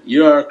later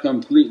you are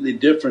completely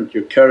different,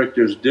 your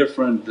character is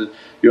different,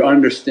 your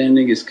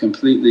understanding is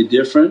completely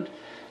different.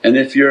 And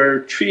if your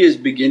tree is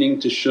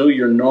beginning to show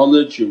your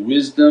knowledge, your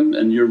wisdom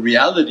and your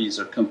realities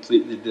are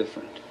completely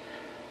different.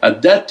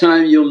 At that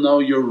time you'll know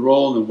your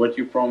role and what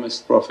you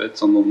promised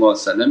Prophet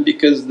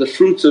because the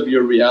fruits of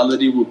your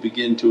reality will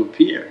begin to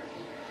appear,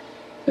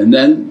 and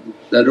then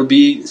that'll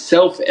be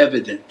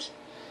self-evident.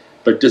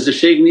 But does the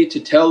shaykh need to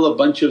tell a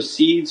bunch of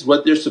seeds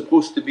what they're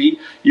supposed to be?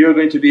 You're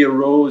going to be a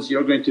rose,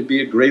 you're going to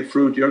be a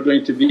grapefruit, you're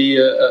going to be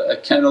a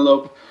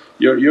cantaloupe,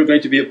 you're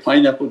going to be a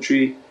pineapple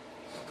tree.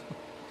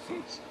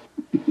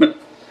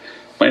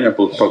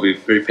 Pineapple is probably a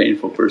very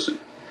painful person,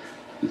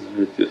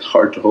 it's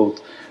hard to hold.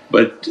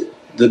 But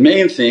the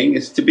main thing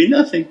is to be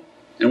nothing,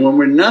 and when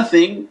we're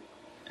nothing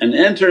and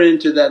enter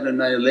into that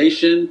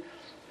annihilation,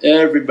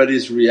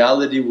 everybody's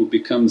reality will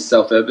become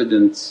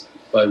self-evident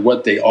by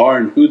what they are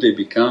and who they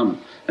become.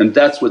 And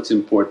that's what's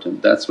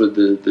important, that's what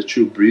the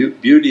true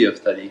beauty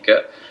of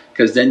tariqah,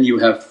 because then you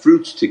have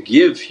fruits to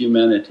give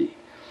humanity.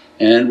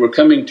 And we're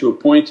coming to a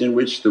point in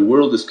which the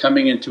world is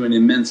coming into an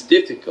immense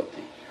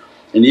difficulty,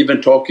 and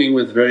even talking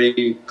with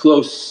very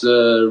close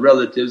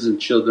relatives and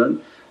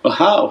children, well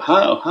how?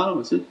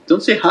 I said,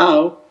 don't say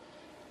how.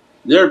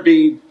 There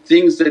be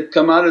things that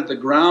come out of the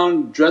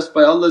ground dressed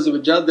by Allah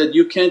that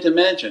you can't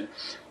imagine.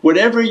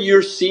 Whatever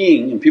you're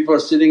seeing and people are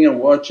sitting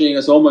and watching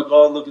us, oh my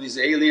God, look, these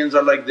aliens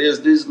are like this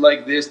is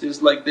like this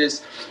is like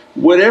this.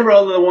 Whatever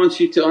Allah wants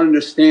you to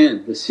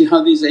understand, to see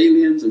how these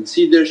aliens and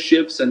see their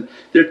ships and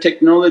their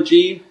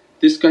technology.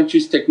 This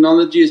country's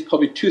technology is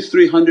probably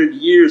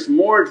 200-300 years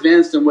more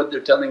advanced than what they're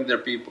telling their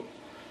people.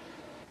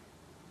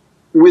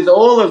 With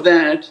all of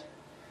that,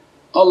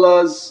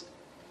 Allah's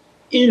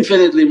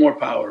infinitely more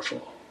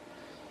powerful.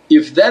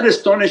 If that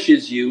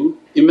astonishes you,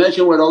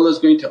 imagine what Allah is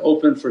going to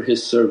open for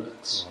His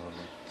servants,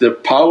 their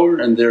power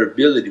and their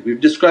ability. We've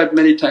described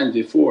many times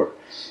before,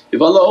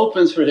 if Allah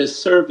opens for His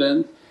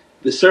servant,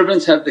 the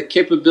servants have the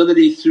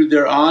capability through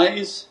their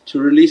eyes to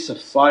release a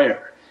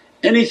fire.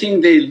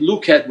 Anything they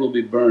look at will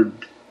be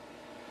burned.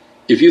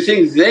 If you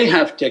think they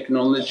have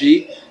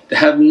technology, they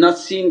have not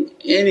seen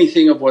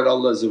anything of what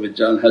Allah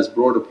has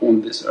brought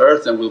upon this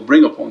earth and will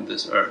bring upon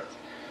this earth.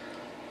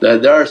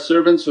 That there are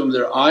servants whom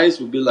their eyes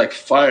will be like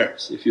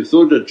fires. If you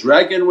thought a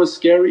dragon was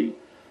scary,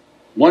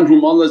 one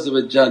whom Allah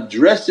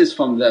dresses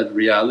from that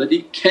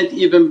reality, can't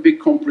even be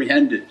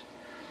comprehended.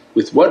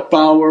 With what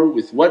power,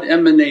 with what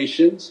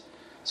emanations.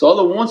 So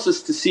Allah wants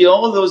us to see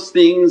all those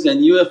things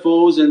and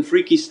UFOs and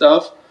freaky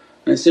stuff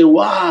and say,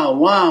 wow,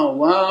 wow,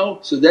 wow.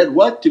 So that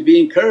what? To be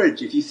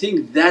encouraged. If you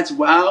think that's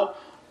wow,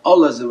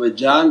 Allah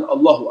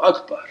Allahu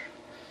Akbar.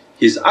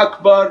 His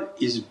Akbar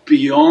is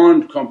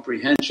beyond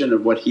comprehension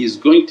of what He is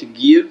going to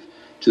give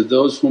to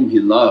those whom He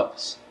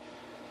loves.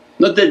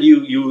 Not that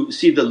you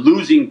see the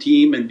losing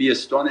team and be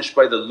astonished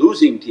by the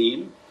losing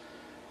team,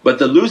 but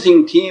the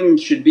losing team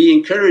should be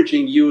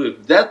encouraging you.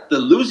 If that the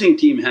losing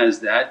team has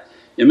that,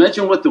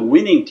 imagine what the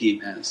winning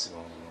team has.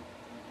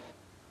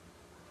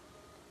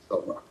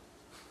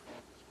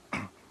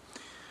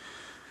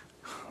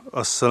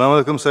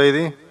 As-salamu alaykum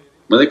Sayyidi.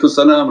 Walaikum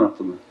salam wa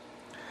rahmatullah.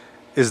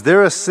 Is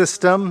there a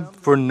system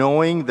for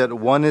knowing that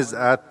one is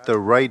at the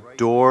right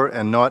door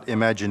and not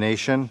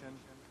imagination?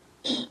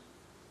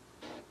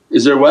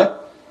 Is there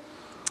what?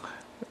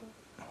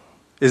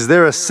 Is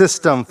there a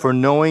system for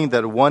knowing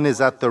that one is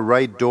at the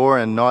right door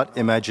and not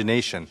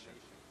imagination?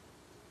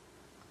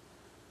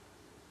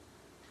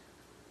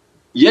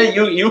 Yeah,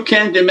 you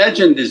can't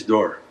imagine this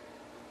door.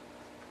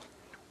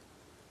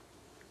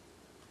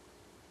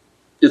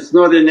 It's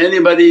not in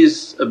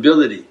anybody's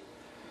ability.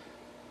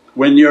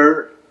 When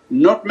you're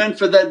not meant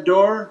for that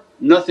door,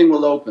 nothing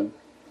will open.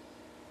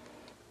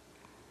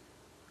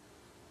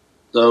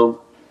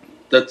 So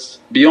that's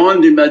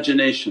beyond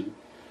imagination.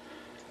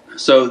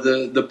 So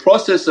the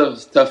process of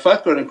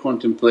tafakkur and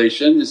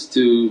contemplation is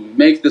to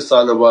make the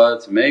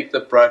salawat, make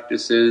the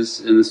practices,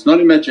 and it's not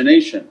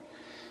imagination.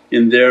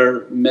 In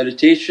their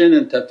meditation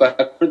and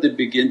tafakkur they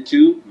begin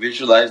to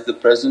visualize the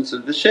presence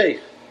of the shaykh.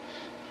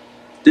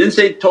 Didn't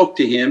say talk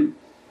to him,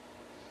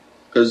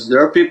 because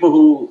there are people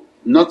who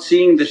not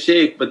seeing the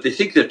shaykh but they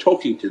think they're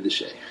talking to the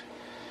shaykh,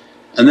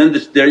 and then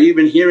they're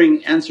even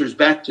hearing answers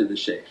back to the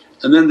shaykh,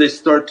 and then they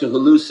start to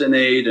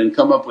hallucinate and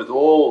come up with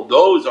all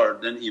those are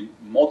then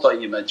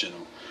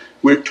multi-imaginal.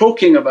 We're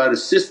talking about a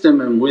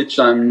system in which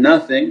I'm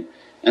nothing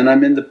and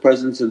I'm in the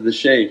presence of the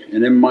shaykh,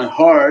 and in my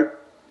heart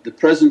the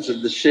presence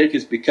of the shaykh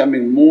is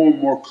becoming more and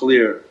more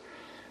clear,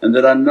 and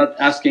that I'm not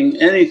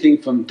asking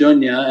anything from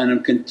dunya and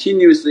I'm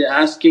continuously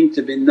asking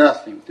to be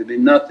nothing, to be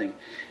nothing.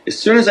 As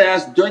soon as I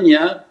ask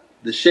dunya,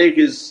 the shaykh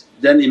is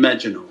then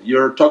imaginal,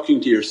 you're talking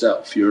to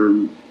yourself,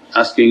 you're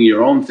asking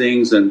your own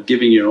things and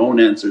giving your own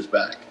answers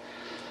back.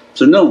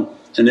 So no,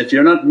 and if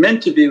you're not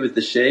meant to be with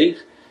the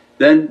shaykh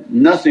then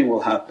nothing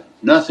will happen,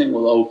 nothing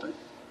will open.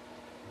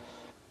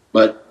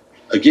 But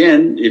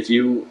again, if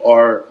you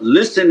are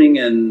listening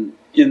and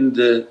in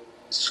the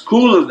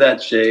school of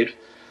that shaykh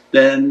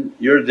then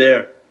you're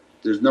there.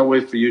 There's no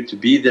way for you to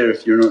be there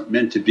if you're not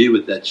meant to be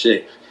with that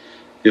shaykh.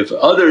 If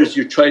others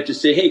you try to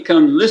say, hey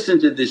come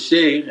listen to this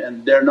shaykh,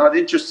 and they're not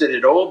interested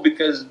at all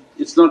because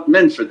it's not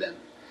meant for them.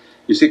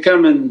 You say,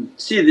 come and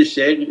see this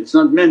shaykh, it's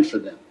not meant for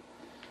them.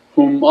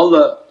 Whom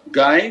Allah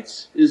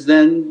guides is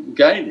then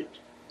guided,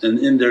 and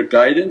in their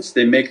guidance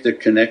they make their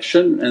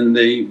connection and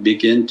they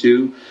begin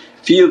to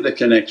feel the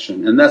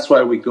connection. And that's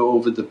why we go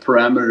over the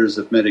parameters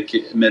of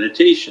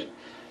meditation.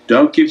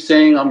 Don't keep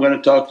saying, I'm going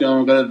to talk to him,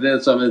 I'm going to do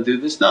this, I'm going to do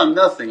this. No, I'm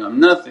nothing, I'm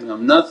nothing,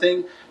 I'm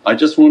nothing. I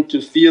just want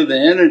to feel the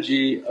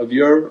energy of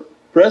your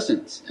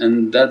presence,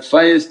 and that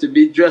fire is to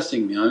be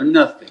dressing me. I'm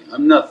nothing,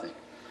 I'm nothing.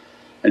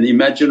 And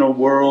imaginal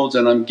worlds,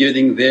 and I'm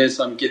getting this,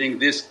 I'm getting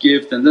this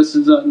gift, and this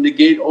is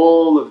negate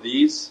all of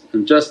these,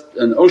 and just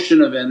an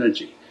ocean of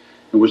energy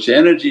in which the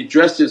energy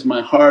dresses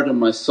my heart and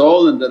my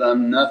soul, and that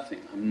I'm nothing,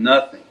 I'm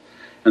nothing.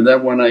 And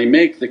that when I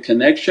make the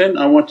connection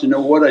I want to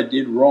know what I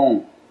did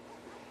wrong.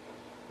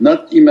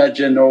 Not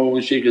imagine, oh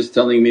shaykh is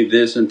telling me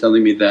this and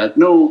telling me that.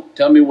 No,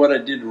 tell me what I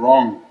did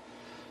wrong,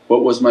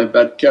 what was my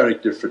bad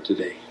character for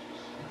today.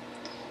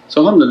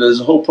 So alhamdulillah there's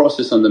a whole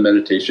process on the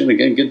meditation.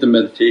 Again, get the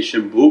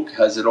meditation book,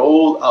 has it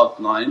all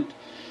outlined,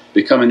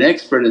 become an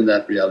expert in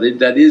that reality.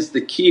 That is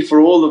the key for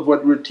all of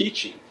what we're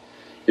teaching.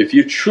 If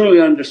you truly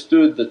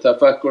understood the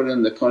tafakkur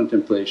and the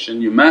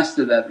contemplation, you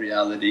master that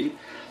reality,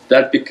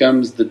 that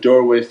becomes the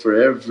doorway for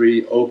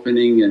every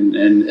opening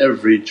and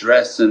every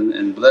dress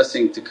and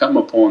blessing to come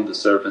upon the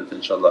servant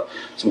inshaAllah.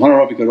 Subhana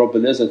rabbika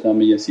rabbil izzati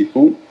amma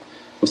yasifoon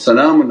wa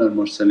salaamun al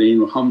mursaleen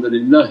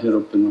walhamdulillahi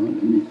rabbil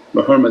alameen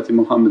bi hurmati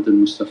Muhammad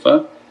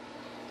al-Mustafa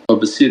wa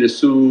bi siri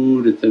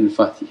Surat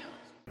al-Fatiha.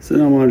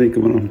 As-salamu alaykum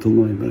wa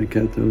rahmatullahi wa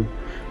barakatuh.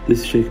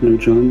 This is Shaykh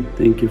Nurjan.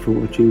 Thank you for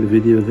watching the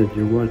video that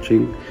you're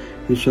watching.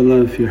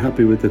 Inshallah, if you're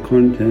happy with the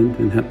content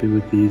and happy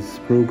with these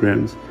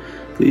programs,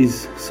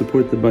 please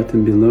support the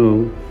button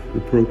below, the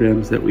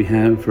programs that we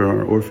have for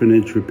our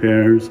orphanage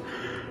repairs,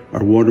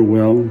 our water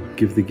well,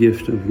 Give the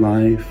Gift of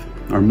Life,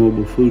 our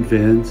mobile food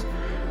vans.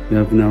 We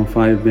have now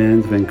 5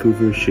 vans: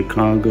 Vancouver,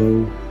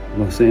 Chicago,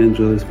 Los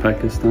Angeles,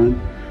 Pakistan.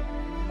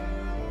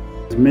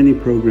 There's many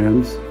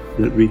programs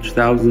that reach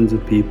thousands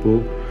of people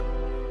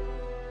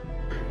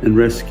and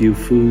rescue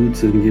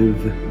foods and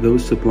give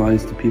those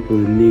supplies to people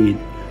in need.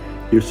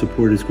 Your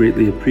support is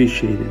greatly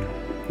appreciated.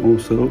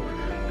 Also,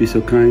 be so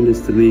kind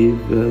as to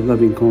leave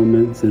loving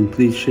comments, and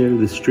please share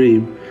the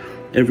stream.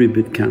 Every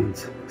bit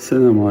counts.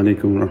 As-salamu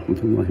alaykum wa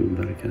rahmatullahi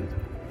wa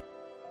barakatuh.